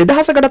ඉන්නේ උතන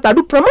 2000කටත්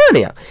අඩු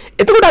ප්‍රමාණයක්.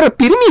 එතකොට අර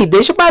පිරිමි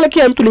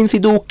දේශපාලකයන් තුලින්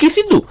සිදු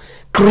කිසිදු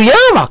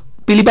ක්‍රියාවක්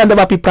පිළිබඳව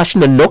අපි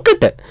ප්‍රශ්න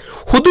නොකට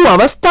හුදු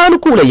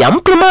අවස්ථානුකූල යම්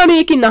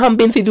ප්‍රමාණයකින්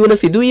අහම්බෙන් සිදුවන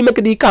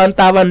සිදුවීමකදී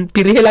කාන්තාවන්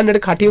පිරිහෙලන්නට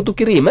කටයුතු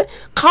කිරීම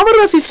කවර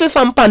ශිෂ්ට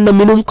සම්පන්න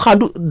මිනුම්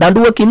කඩු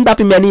දඬුවකින්ද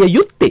අපි මැනිය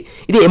යුත්තේ.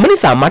 ඉතින් එම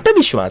නිසා මට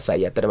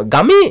විශ්වාසයි අතරම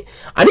ගමේ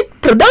අනිත්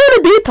ප්‍රධාන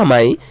දේ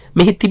තමයි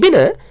මෙහි තිබෙන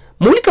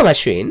මූලික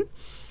වශයෙන්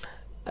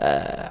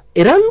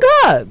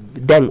එරංගා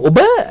දැන් ඔබ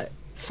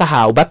සහ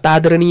ඔබත්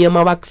ආදරණීය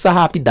මවක් සහ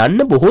අපි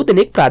දන්න බොහෝ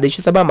දෙනෙක්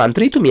ප්‍රාදේශීය සභා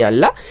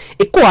මන්ත්‍රීතුමියන්ලා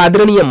එක්ක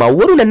ආදරණීය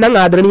මව්වරු නැත්නම්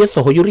ආදරණීය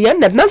සොහොයුරියන්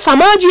නැත්නම්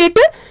සමාජයට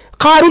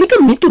කාරුණික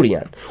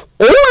මිතුරියන්.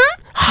 ඔවුන්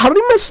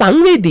හරිම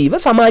සංවේදීව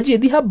සමාජය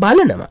දිහා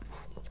බලනවා.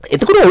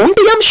 එතකොට ඔවුන්ට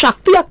යම්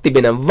ශක්තියක්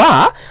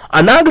තිබෙනවා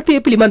අනාගතය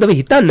පිළිබඳව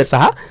හිතන්න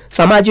සහ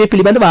සමාජය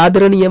පිළිබඳව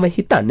ආදරණීයව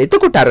හිතන්න.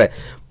 එතකොට අර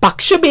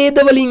පක්ෂ ભેද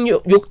වලින්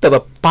යුක්තව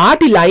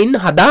පාටි ලයින්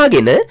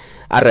හදාගෙන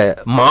අර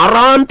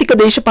මාරාන්තික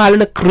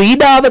දේශපාලන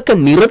ක්‍රීඩාවක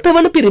නිරත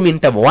වන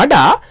පිරිමින්ට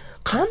වඩා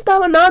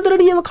කාන්තාවන්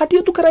ආදරණීයව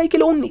කටයුතු කරයි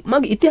කියලා ඔවුන්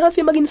මගේ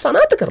ඉතිහාසය මගින්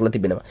සනාථ කරලා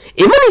තිබෙනවා.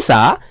 එම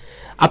නිසා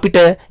අපිට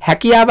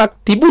හැකියාවක්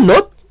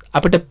තිබුණොත්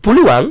අපිට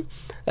පුළුවන්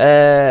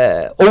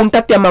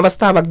ඔවුන්ටත් යම්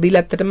අවස්ථාවක්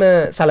දීලා ඇත්තටම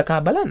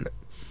සලකා බලන්න.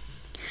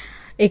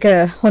 ඒක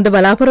හොඳ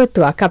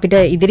බලාපොරොත්තුවක්. අපිට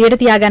ඉදිරියට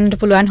තියාගන්නට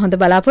පුළුවන් හොඳ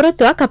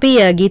බලාපොරොත්තුවක්. අපි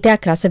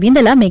ගීතයක් රස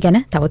විඳලා මේ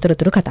ගැන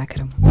තවදුරටත් කතා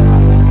කරමු.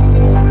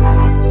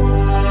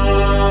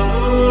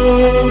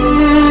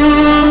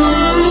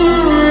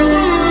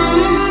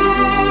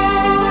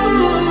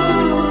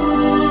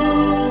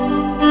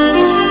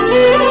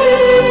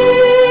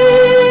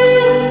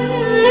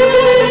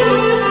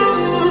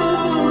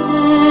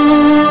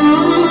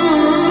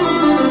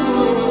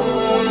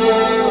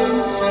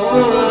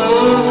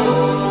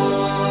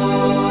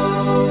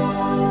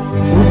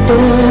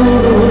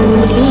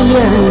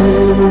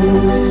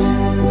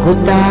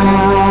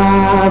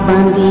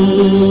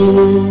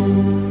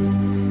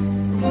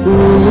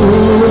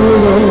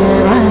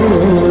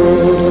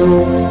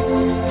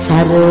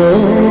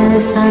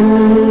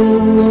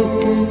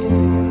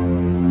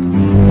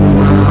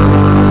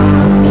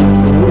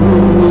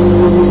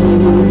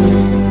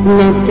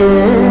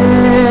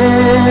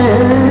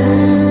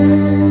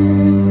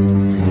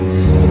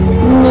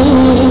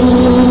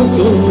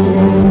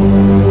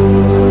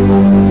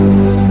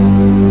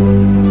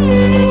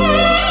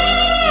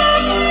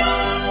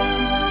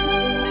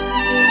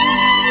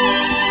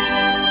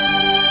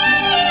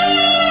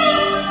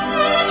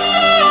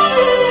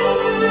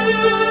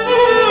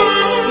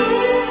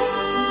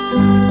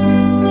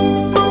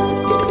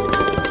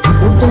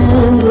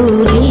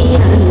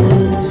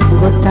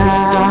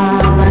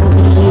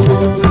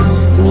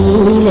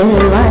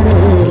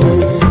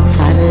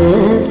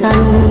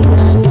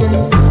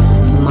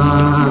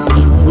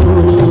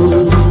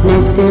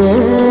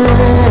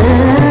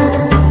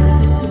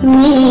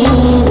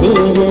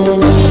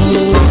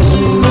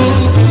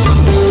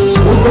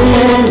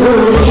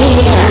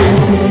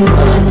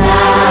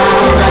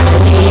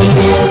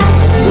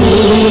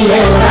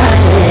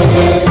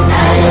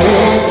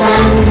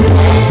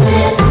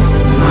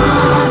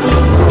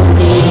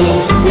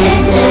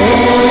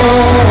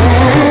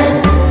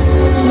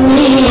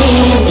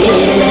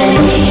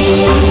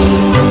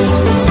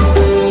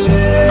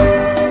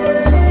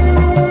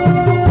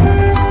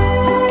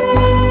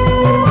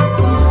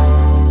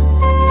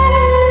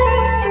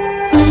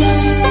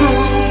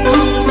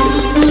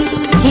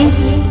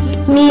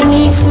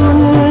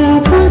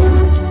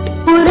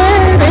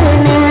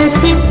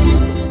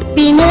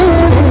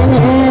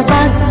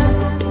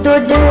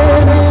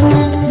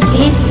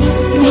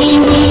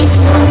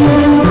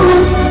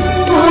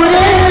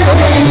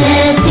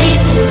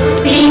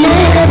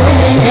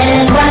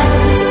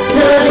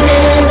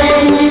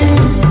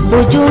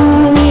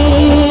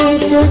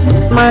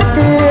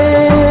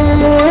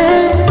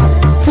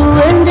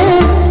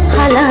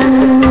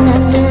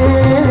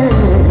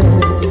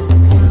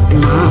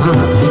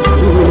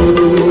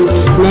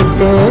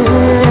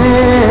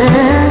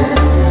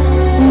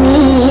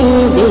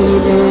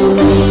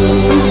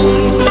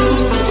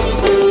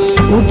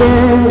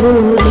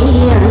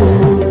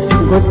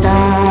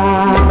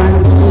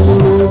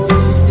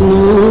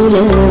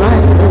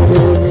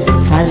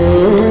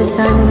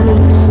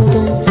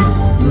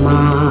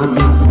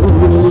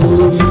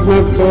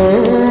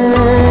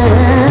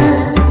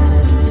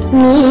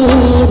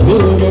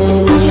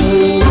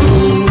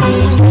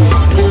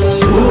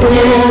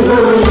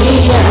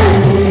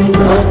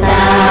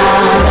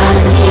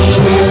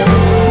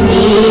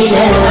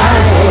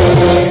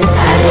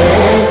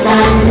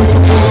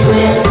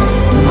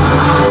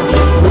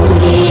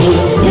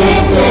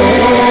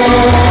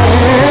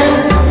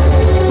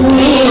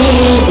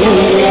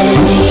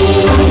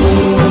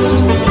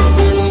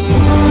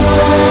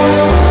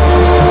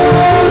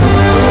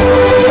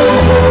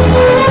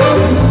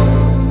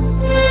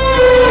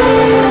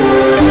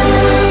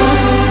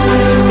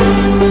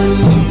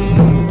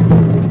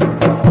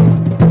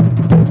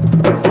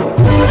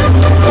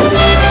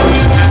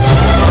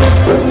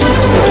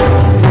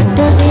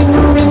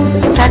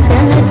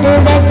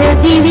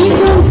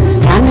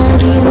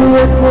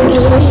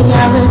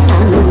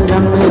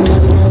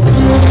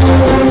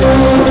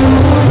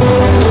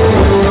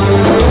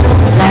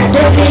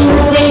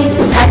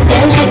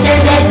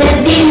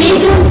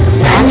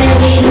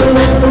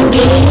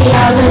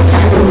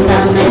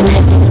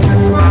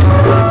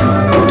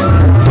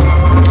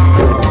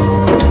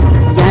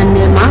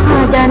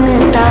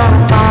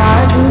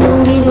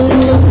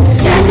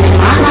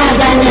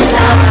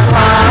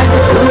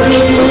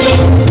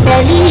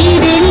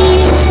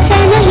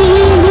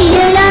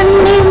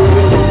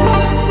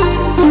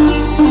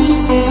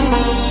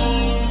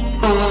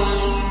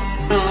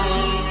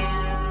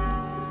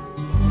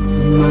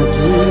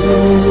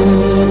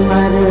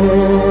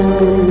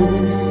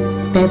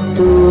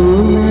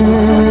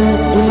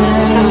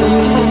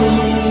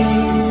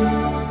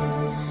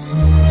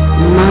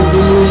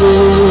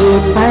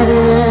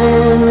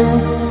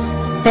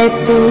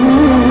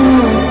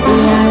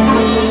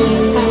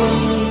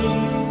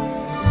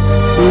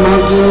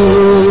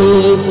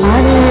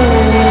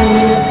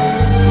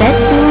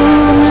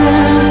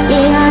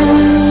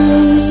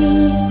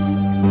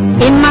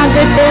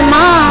 එකට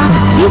මා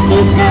විසි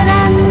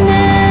කරන්න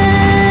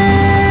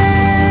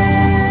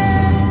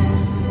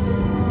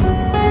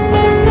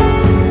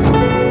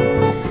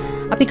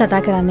අපි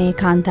කතා කරන්නේ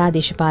කාන්තා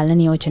දේශපාලන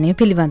නියෝජනය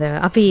පිළිබඳව.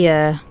 අපි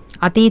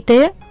අතීතය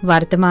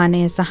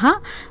වර්තමානය සහ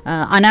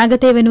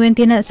අනාගතය වෙනුවෙන්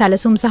තියෙන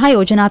සැලසුම් සහ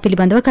යෝජනා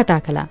පිළිබඳව කතා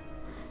කළා.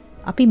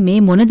 අපි මේ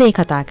මොන දේ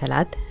කතා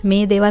කළත්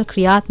මේ දේවල්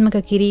ක්‍රියාත්මක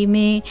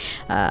කිරීමේ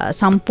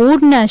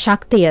සම්පූර්ණ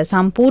ශක්තිය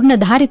සම්පූර්ණ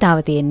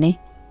ධාරිතාව තියෙන්නේ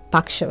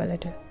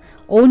පක්ෂවලට.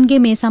 ඔවුන්ගේ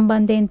මේ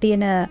සම්බන්ධයෙන්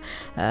තියෙන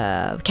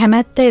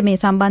කැමැත්ත මේ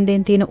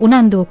සම්බන්ධයෙන් තියෙන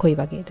උනන්දුව කොයි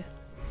වගේද?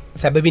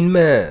 සැබවින්ම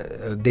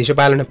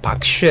දේශපාලන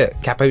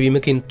පක්ෂ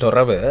කැපවීමකින්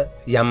තොරව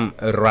යම්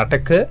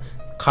රටක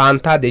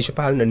කාන්තා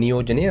දේශපාලන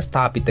නියෝජනය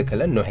ස්ථාපිත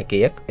කළ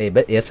නොහැකියක්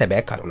එය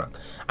සැබෑ කරුණක්.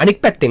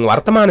 අනික් පැත්තෙන්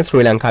වර්තමාන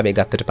ශ්‍රී ලංකාවේ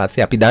ගත්තට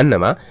පස්සේ අපි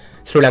දන්නවා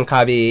ශ්‍රී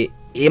ලංකාවේ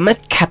එම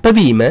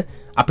කැපවීම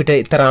අපිට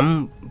තරම්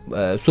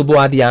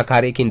සුබවාදී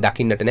ආකාරයකින්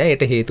දකින්නට නෑ.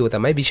 ඒට හේතුව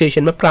තමයි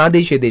විශේෂයෙන්ම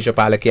ප්‍රාදේශීය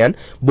දේශපාලකයන්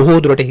බොහෝ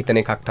දුරට හිතන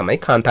එකක් තමයි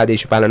කාන්තා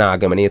දේශපාලන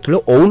ආගමනය තුළ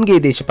ඔවුන්ගේ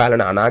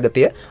දේශපාලන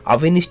අනාගතය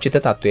අවිනිශ්චිත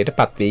තත්වයට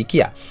පත්වෙයි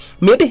කියා.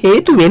 මේට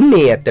හේතු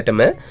වෙන්නේ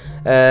ඇත්තටම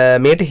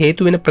මේට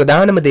හේතු වෙන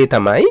ප්‍රධානම දේ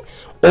තමයි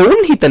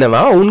ඔවුන්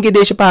හිතනවා ඔවුන්ගේ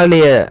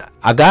දේශපාලනය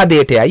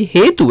අගාධයට යයි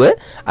හේතුව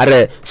අර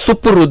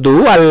සුපුරුදු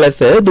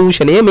අල්ලස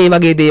දූෂණය මේ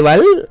වගේ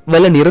දේවල්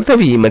වල නිරත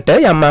වීමට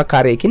යම්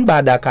ආකාරයකින්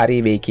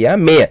බාධාකාරී වෙයි කියා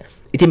මෙය.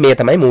 ඉතින් මේ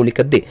තමයි මූලික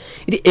දේ.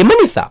 ඉතින් එම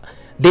නිසා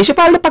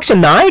දේශපාලන පක්ෂ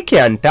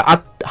නායකයන්ට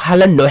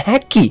අත්හල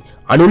නොහැකි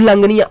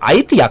අනුල්ලංඝනීය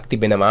අයිතියක්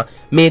තිබෙනවා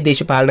මේ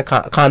දේශපාලන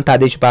කාන්තා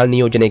දේශපාලන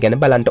නියෝජනය ගැන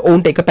බලන්න.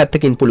 ඔවුන්ට එක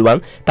පැත්තකින්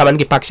පුළුවන්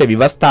තමන්ගේ පක්ෂ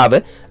ව්‍යවස්ථාව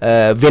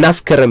වෙනස්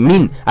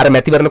කරමින් අර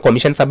මැතිවරණ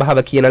කොමිෂන්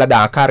සභාව කියන ලද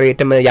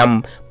ආකාරයටම යම්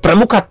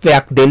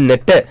ප්‍රමුඛත්වයක්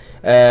දෙන්නට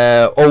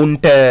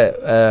ඔවුන්ට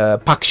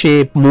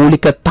පක්ෂයේ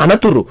මූලික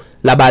තනතුරු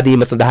ලබා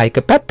දීම සඳහා එක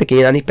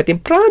පැත්තකින් අනිත් පැත්තෙන්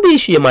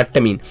ප්‍රාදේශීය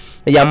මට්ටමින්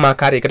යම්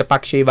ආකාරයකට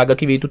පක්ෂයේ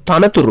වගකිව යුතු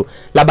තනතුරු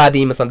ලබා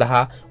දීම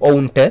සඳහා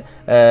ඔවුන්ට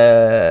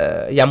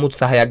යම්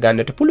උත්සාහයක්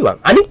ගන්නට පුළුවන්.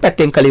 අනිත්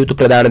පැත්තෙන් කළ යුතු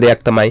ප්‍රධාන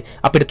දෙයක් තමයි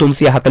අපිට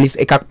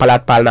 341ක්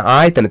පළාත් පාලන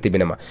ආයතන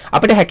තිබෙනවා.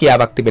 අපිට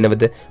හැකියාවක්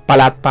තිබෙනවද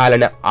පළාත්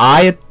පාලන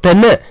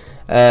ආයතන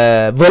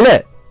වල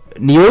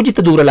නියෝජිත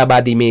ධූර ලබා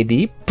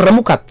දීමේදී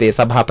ප්‍රමුඛත්වයේ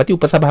සභාපති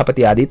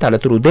උපසභාපති ආදී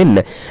තනතුරු දෙන්න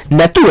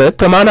නැතුව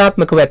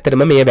ප්‍රමාණාත්මකව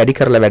ඇත්තටම මේ වැඩි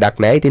කරලා වැඩක්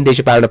නැහැ. ඉතින්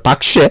දේශපාලන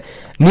පක්ෂ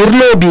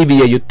නිර්ලෝභී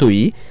විය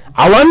යුතුයි,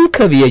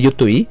 අවංක විය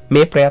යුතුයි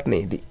මේ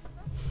ප්‍රයත්නයේදී.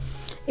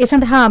 ඒ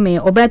සඳහා මේ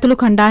ඔබ ඇතුළු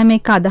කණ්ඩායම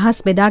එක්ක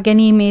අදහස් බෙදා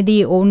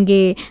ගැනීමේදී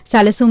ඔවුන්ගේ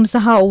සැලසුම්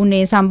සහ ඔවුන්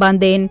ඒ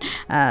සම්බන්ධයෙන්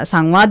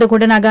සංවාද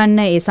ගොඩනගන්න,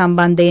 ඒ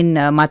සම්බන්ධයෙන්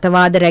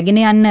මතවාද රැගෙන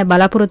යන්න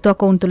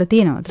බලාපොරොත්තුවක් ඔවුන් තුළ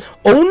තියෙනවද?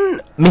 ඔවුන්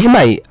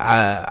මෙහෙමයි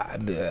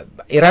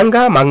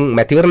එරංගා මං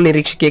මැතිවරණ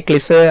නිරීක්ෂකයෙක්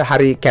ලෙස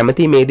හරි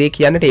කැමති මේ දේ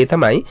කියන්නට ඒ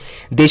තමයි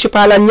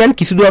දේශපාලඥයන්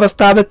කිසිදු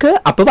අවස්ථාවක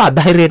අපව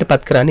අධෛර්යයට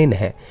පත් කරන්නේ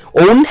නැහැ.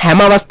 ඔවුන්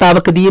හැම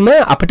අවස්ථාවකදීම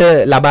අපට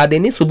ලබා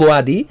දෙන්නේ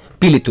සුබවාදී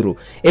පිළිතුරු.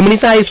 එම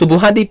නිසා මේ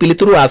සුබවාදී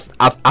පිළිතුරු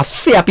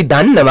අස්සේ අපි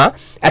දන්නවා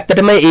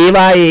ඇත්තටම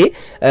ඒවායේ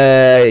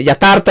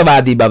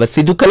යථාර්ථවාදී බව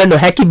සිදු කළ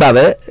නොහැකි බව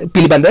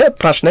පිළිබඳ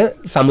ප්‍රශ්න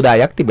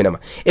සමුදායක්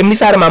තිබෙනවා. එම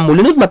නිසා මම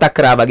මුලිනුත් මතක්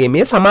කරා වගේ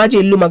මේ සමාජ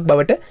ඉල්ලුමක්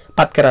බවට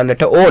පත්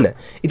කරන්නට ඕන.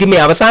 ඉතින්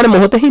මේ අවසාන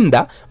මොහොතින්ද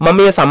මම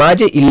මේ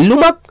සමාජ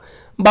ඉල්ලුමක්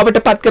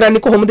බවට පත්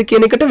කරන්නේ කොහොමද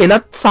කියන එකට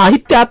වෙනත්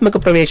සාහිත්‍යාත්මක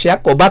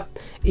ප්‍රවේශයක් ඔබත්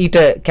ඊට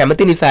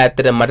කැමති නිසා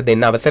ඇත්තටම මට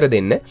දෙන්න අවසර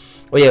දෙන්න.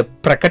 ඔය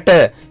ප්‍රකට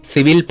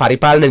සිවිල්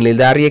පරිපාලන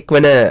නිලධාරියෙක්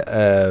වන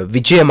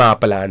විජය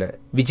මාපලාන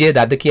විජය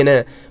දද කියන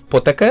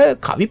පොතක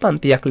කවි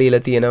පන්තියක්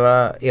ලියලා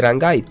තියෙනවා.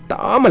 එරංගා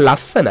ඉතාම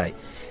ලස්සනයි.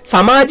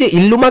 සමාජ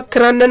ඉල්ලුමක්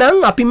කරන්න නම්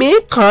අපි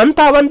මේ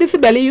කාන්තාවන් දෙස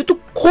බැලිය යුතු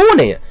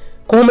කෝණය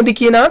කොහොමද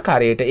කියන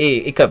ආකාරයට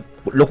ඒක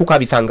ලොකු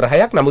කවි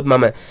සංග්‍රහයක්. නමුත්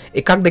මම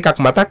එකක් දෙකක්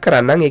මතක්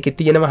කරන්නම්. ඒකේ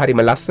තියෙනවා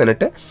හරිම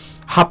ලස්සනට.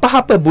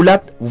 හපහප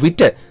බුලත්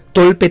විට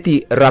තොල්පෙති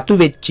රතු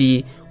වෙච්චි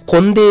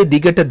කොන්දේ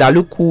දිගට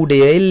දලු කූඩය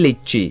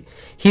එල්ලිච්චි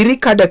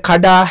හිරිකඩ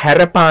කඩා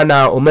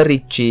හැරපානා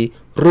උමරිච්චි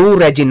රූ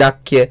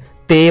රැජිනක්ය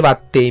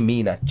තේවත්තේ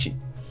මීනච්චි.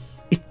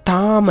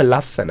 ඉතාම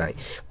ලස්සනයි.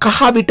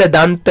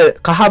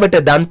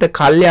 කහවට දන්ත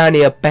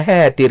කල්යාණය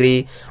පැහැතිරි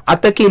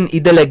අතකින්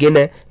ඉදලගෙන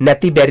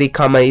නැති බැරි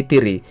කම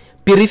ඉතිරි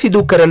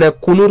පිරිසිදු කරන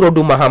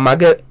කුණුරොඩු මහ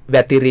මග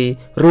වැතිරි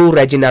රූ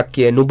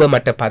රැජිනක්ය නුඹ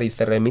මට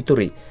පරිසර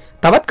මිතුරි.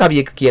 තවත්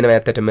කවියක කියනවා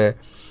ඇත්තටම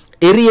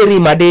එරි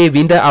මඩේ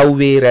විඳ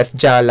අව්වේ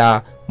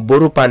රැස්ජාලා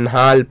බොරුපන්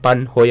හාල්පන්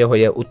හොය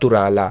හොය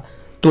උතුරාලා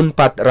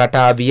තුන්පත්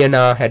රටා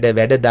වියනා හැඩ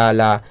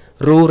වැඩදාලා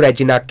රූ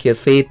රැජිනක්ය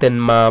සේතන්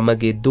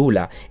මාමගේ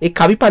දූලා. ඒ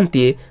කවි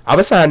පන්තියේ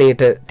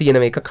අවසානයේට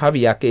තියෙන එක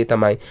කවියක්. ඒ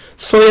තමයි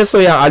සොය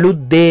සොය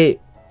අලුත් දේ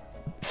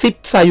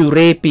සිප්සයු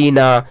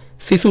රේපීනා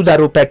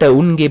සිසුදරු පැට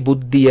උන්ගේ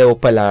බුද්ධිය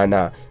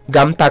ඔපලානා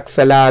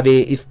ගම්තක්සලාවේ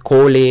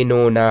ඉස්කෝලේ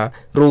නෝනා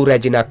රූ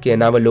රැජිනක්ය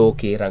නව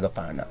ලෝකේ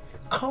රඟපානා.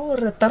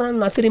 කවර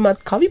තරම්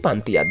අසිරිමත් කවි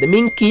පන්තියක්ද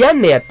මින්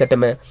කියන්නේ.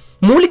 ඇත්තටම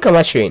මූලික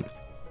වශයෙන්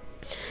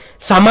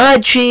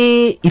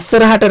සමාජයේ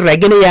ඉස්සරහට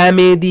රැගෙන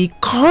යෑමේදී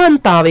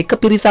කාන්තාව එක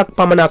පිරිසක්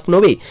පමණක්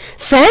නොවේ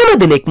සෑම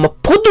දෙනෙක්ම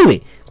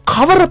පොදුවේ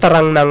කවර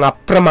තරම්නම්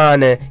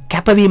අප්‍රමාණ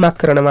කැපවීමක්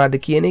කරනවාද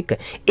කියන එක.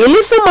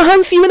 එලෙස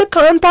මහන්සි වෙන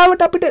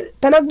කාන්තාවට අපිට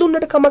තැනක්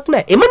දුන්නට කමක්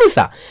නැහැ. එම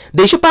නිසා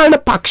දේශපාලන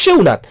පක්ෂ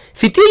වුණත්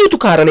සිටිය යුතු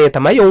කාරණය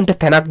තමයි ඔවුන්ට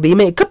තැනක්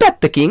දීම. එක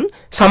පැත්තකින්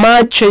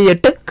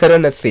සමාජයට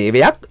කරන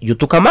සේවයක්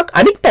යුතුයකමක්,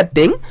 අනිත්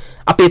පැත්තෙන්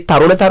අපේ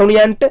තරුණ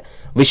තරුණියන්ට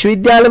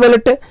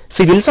විශ්වවිද්‍යාලවලට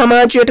සිවිල්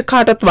සමාජයට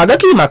කාටත්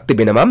වගකීමක්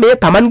තිබෙනවා මේ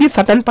Tamanගේ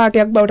සටන්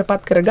පාඨයක් බවට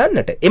පත්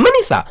කරගන්නට. එම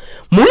නිසා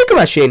මූලික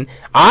වශයෙන්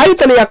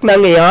ආයතනයක්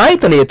නම් ඒ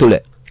ආයතනය තුල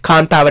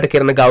කාන්තාවට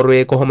කරන ගෞරවය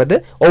කොහොමද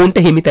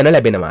ඔවුන්ට හිමිතැන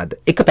ලැබෙනවාද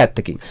එක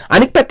පැත්තකින්.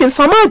 අනිත් පැත්තෙන්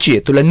සමාජය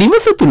තුල,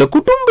 නිවස තුල,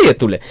 කුටුම්බය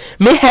තුල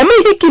මේ හැම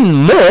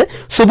එකකින්ම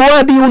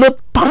සුබවාදී වුණොත්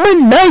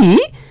පමණයි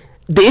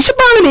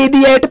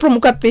දේශපාලනයේදී ඇයට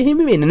ප්‍රමුඛත්වය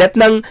හිමි වෙන්නේ.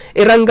 නැත්නම්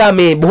එරංගා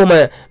මේ බොහොම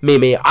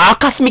මේ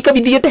ආකස්මික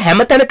විදියට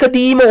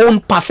හැමතැනකදීම ඔවුන්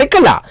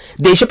පසෙකලා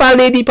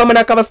දේශපාලනයේදී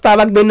පමණක්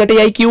අවස්ථාවක් දෙන්නට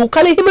යයි කියූ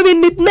කල එහෙම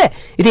වෙන්නේ නැහැ.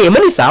 ඉතින් එම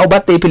නිසා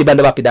ඔබත් ඒ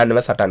පිළිබඳව අපි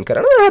දන්නව සටන්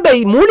කරනවා.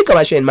 හැබැයි මූලික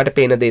වශයෙන් මට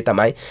පේන දේ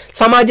තමයි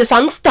සමාජ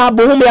සංස්ථා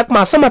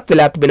බොහොමයක්ම අසමත්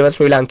වෙලා තිබෙනවා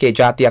ශ්‍රී ලාංකේය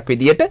ජාතියක්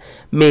විදියට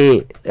මේ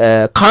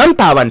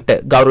කාන්තාවන්ට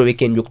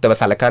ගෞරවයෙන්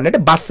යුක්තව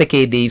සලකන්නට බස්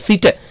එකේදී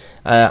සිට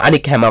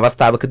අනික් හැම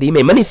අවස්ථාවකදීම.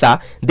 එම නිසා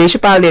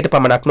දේශපාලනයට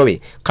පමණක් නොවේ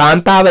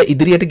කාන්තාව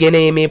ඉදිරියට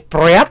ගෙනීමේ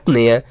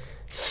ප්‍රයත්නය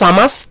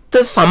සමස්ත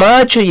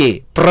සමාජයේ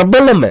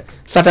ප්‍රබලම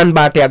සටන්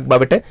බාටයක්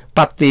බවට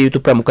පත්විය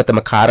යුතු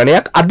ප්‍රමුඛතම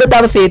කාරණයක්. අද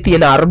දවසේ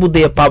තියෙන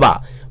අර්බුදය පවා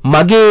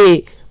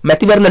මගේ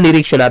මැතිවරණ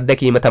නිරීක්ෂණ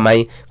අත්දැකීම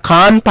තමයි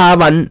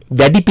කාන්තාවන්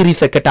වැඩි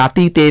පිරිසකට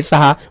අතීතයේ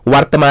සහ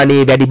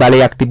වර්තමානයේ වැඩි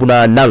බලයක්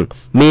තිබුණා නම්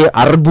මේ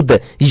අර්බුද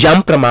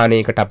යම්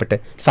ප්‍රමාණයකට අපිට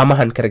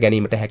සමහන් කර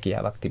ගැනීමට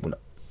හැකියාවක්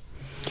තිබුණා.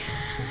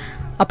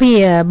 අපි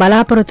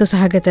බලාපොරොත්තු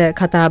සහගත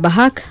කතා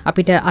බහක්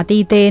අපිට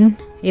අතීතයෙන්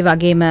ඒ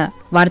වගේම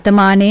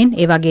වර්තමානයෙන්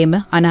ඒ වගේම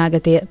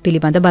අනාගතය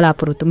පිළිබඳ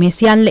බලාපොරොත්තු මේ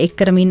සියල්ල එක්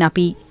කරමින්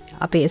අපි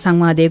අපේ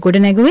සංවාදයේ ගොඩ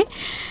නැගුවේ.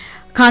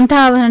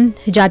 කාන්තාවන්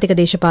ජාතික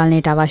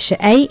දේශපාලනයට අවශ්‍ය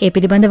ඇයි ඒ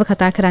පිළිබඳව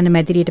කතා කරන්න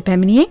මැදිරියට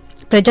පැමිණියේ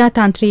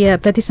ප්‍රජාතන්ත්‍රීය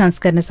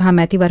ප්‍රතිසංස්කරණ සහ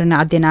මැතිවරණ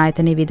අධ්‍යයන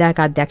ආයතනයේ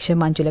විධායක අධ්‍යක්ෂ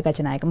මංජුල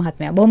ගජනායක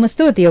මහත්මයා. බොහොම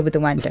ස්තුතියි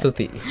ඔබතුමන්ට.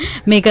 ස්තුතියි.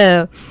 මේක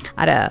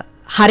අර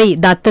හරි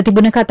දත්ත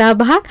තිබුණ කතා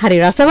බහක්, හරි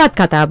රසවත්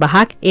කතා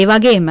බහක්, ඒ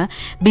වගේම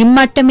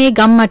බිම්මට්ටමේ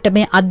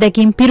ගම්මට්ටමේ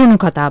අත්දැකීම් පිරුණු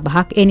කතා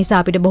බහක්. ඒ නිසා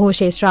අපිට බොහෝ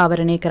ශේෂ්ත්‍ර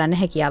ආවරණය කරන්න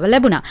හැකියාව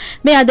ලැබුණා.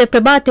 මේ අද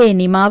ප්‍රභාතයේ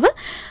නිමාව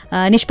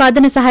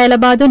නිෂ්පාදන සහාය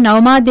ලබා දුන්,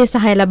 නවමාධ්‍ය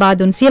සහාය ලබා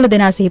දුන් සියලු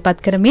දෙනා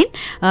සිහිපත් කරමින්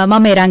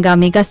මම එරංගා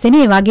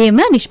මේගස්තෙනි, ඒ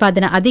වගේම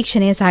නිෂ්පාදන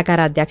අධීක්ෂණයේ සහකාර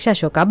අධ්‍යක්ෂ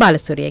අශෝකා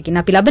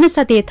බාලසූරියගෙන් අපි ලබන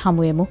සතියේත්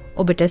හමු වෙමු.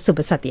 ඔබට සුබ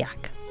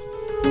සතියක්.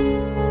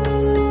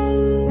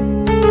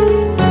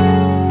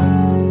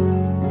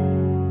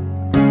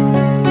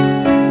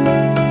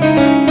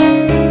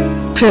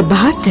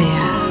 ප්‍රභාතය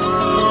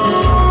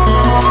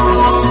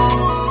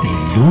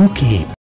ලෝකේ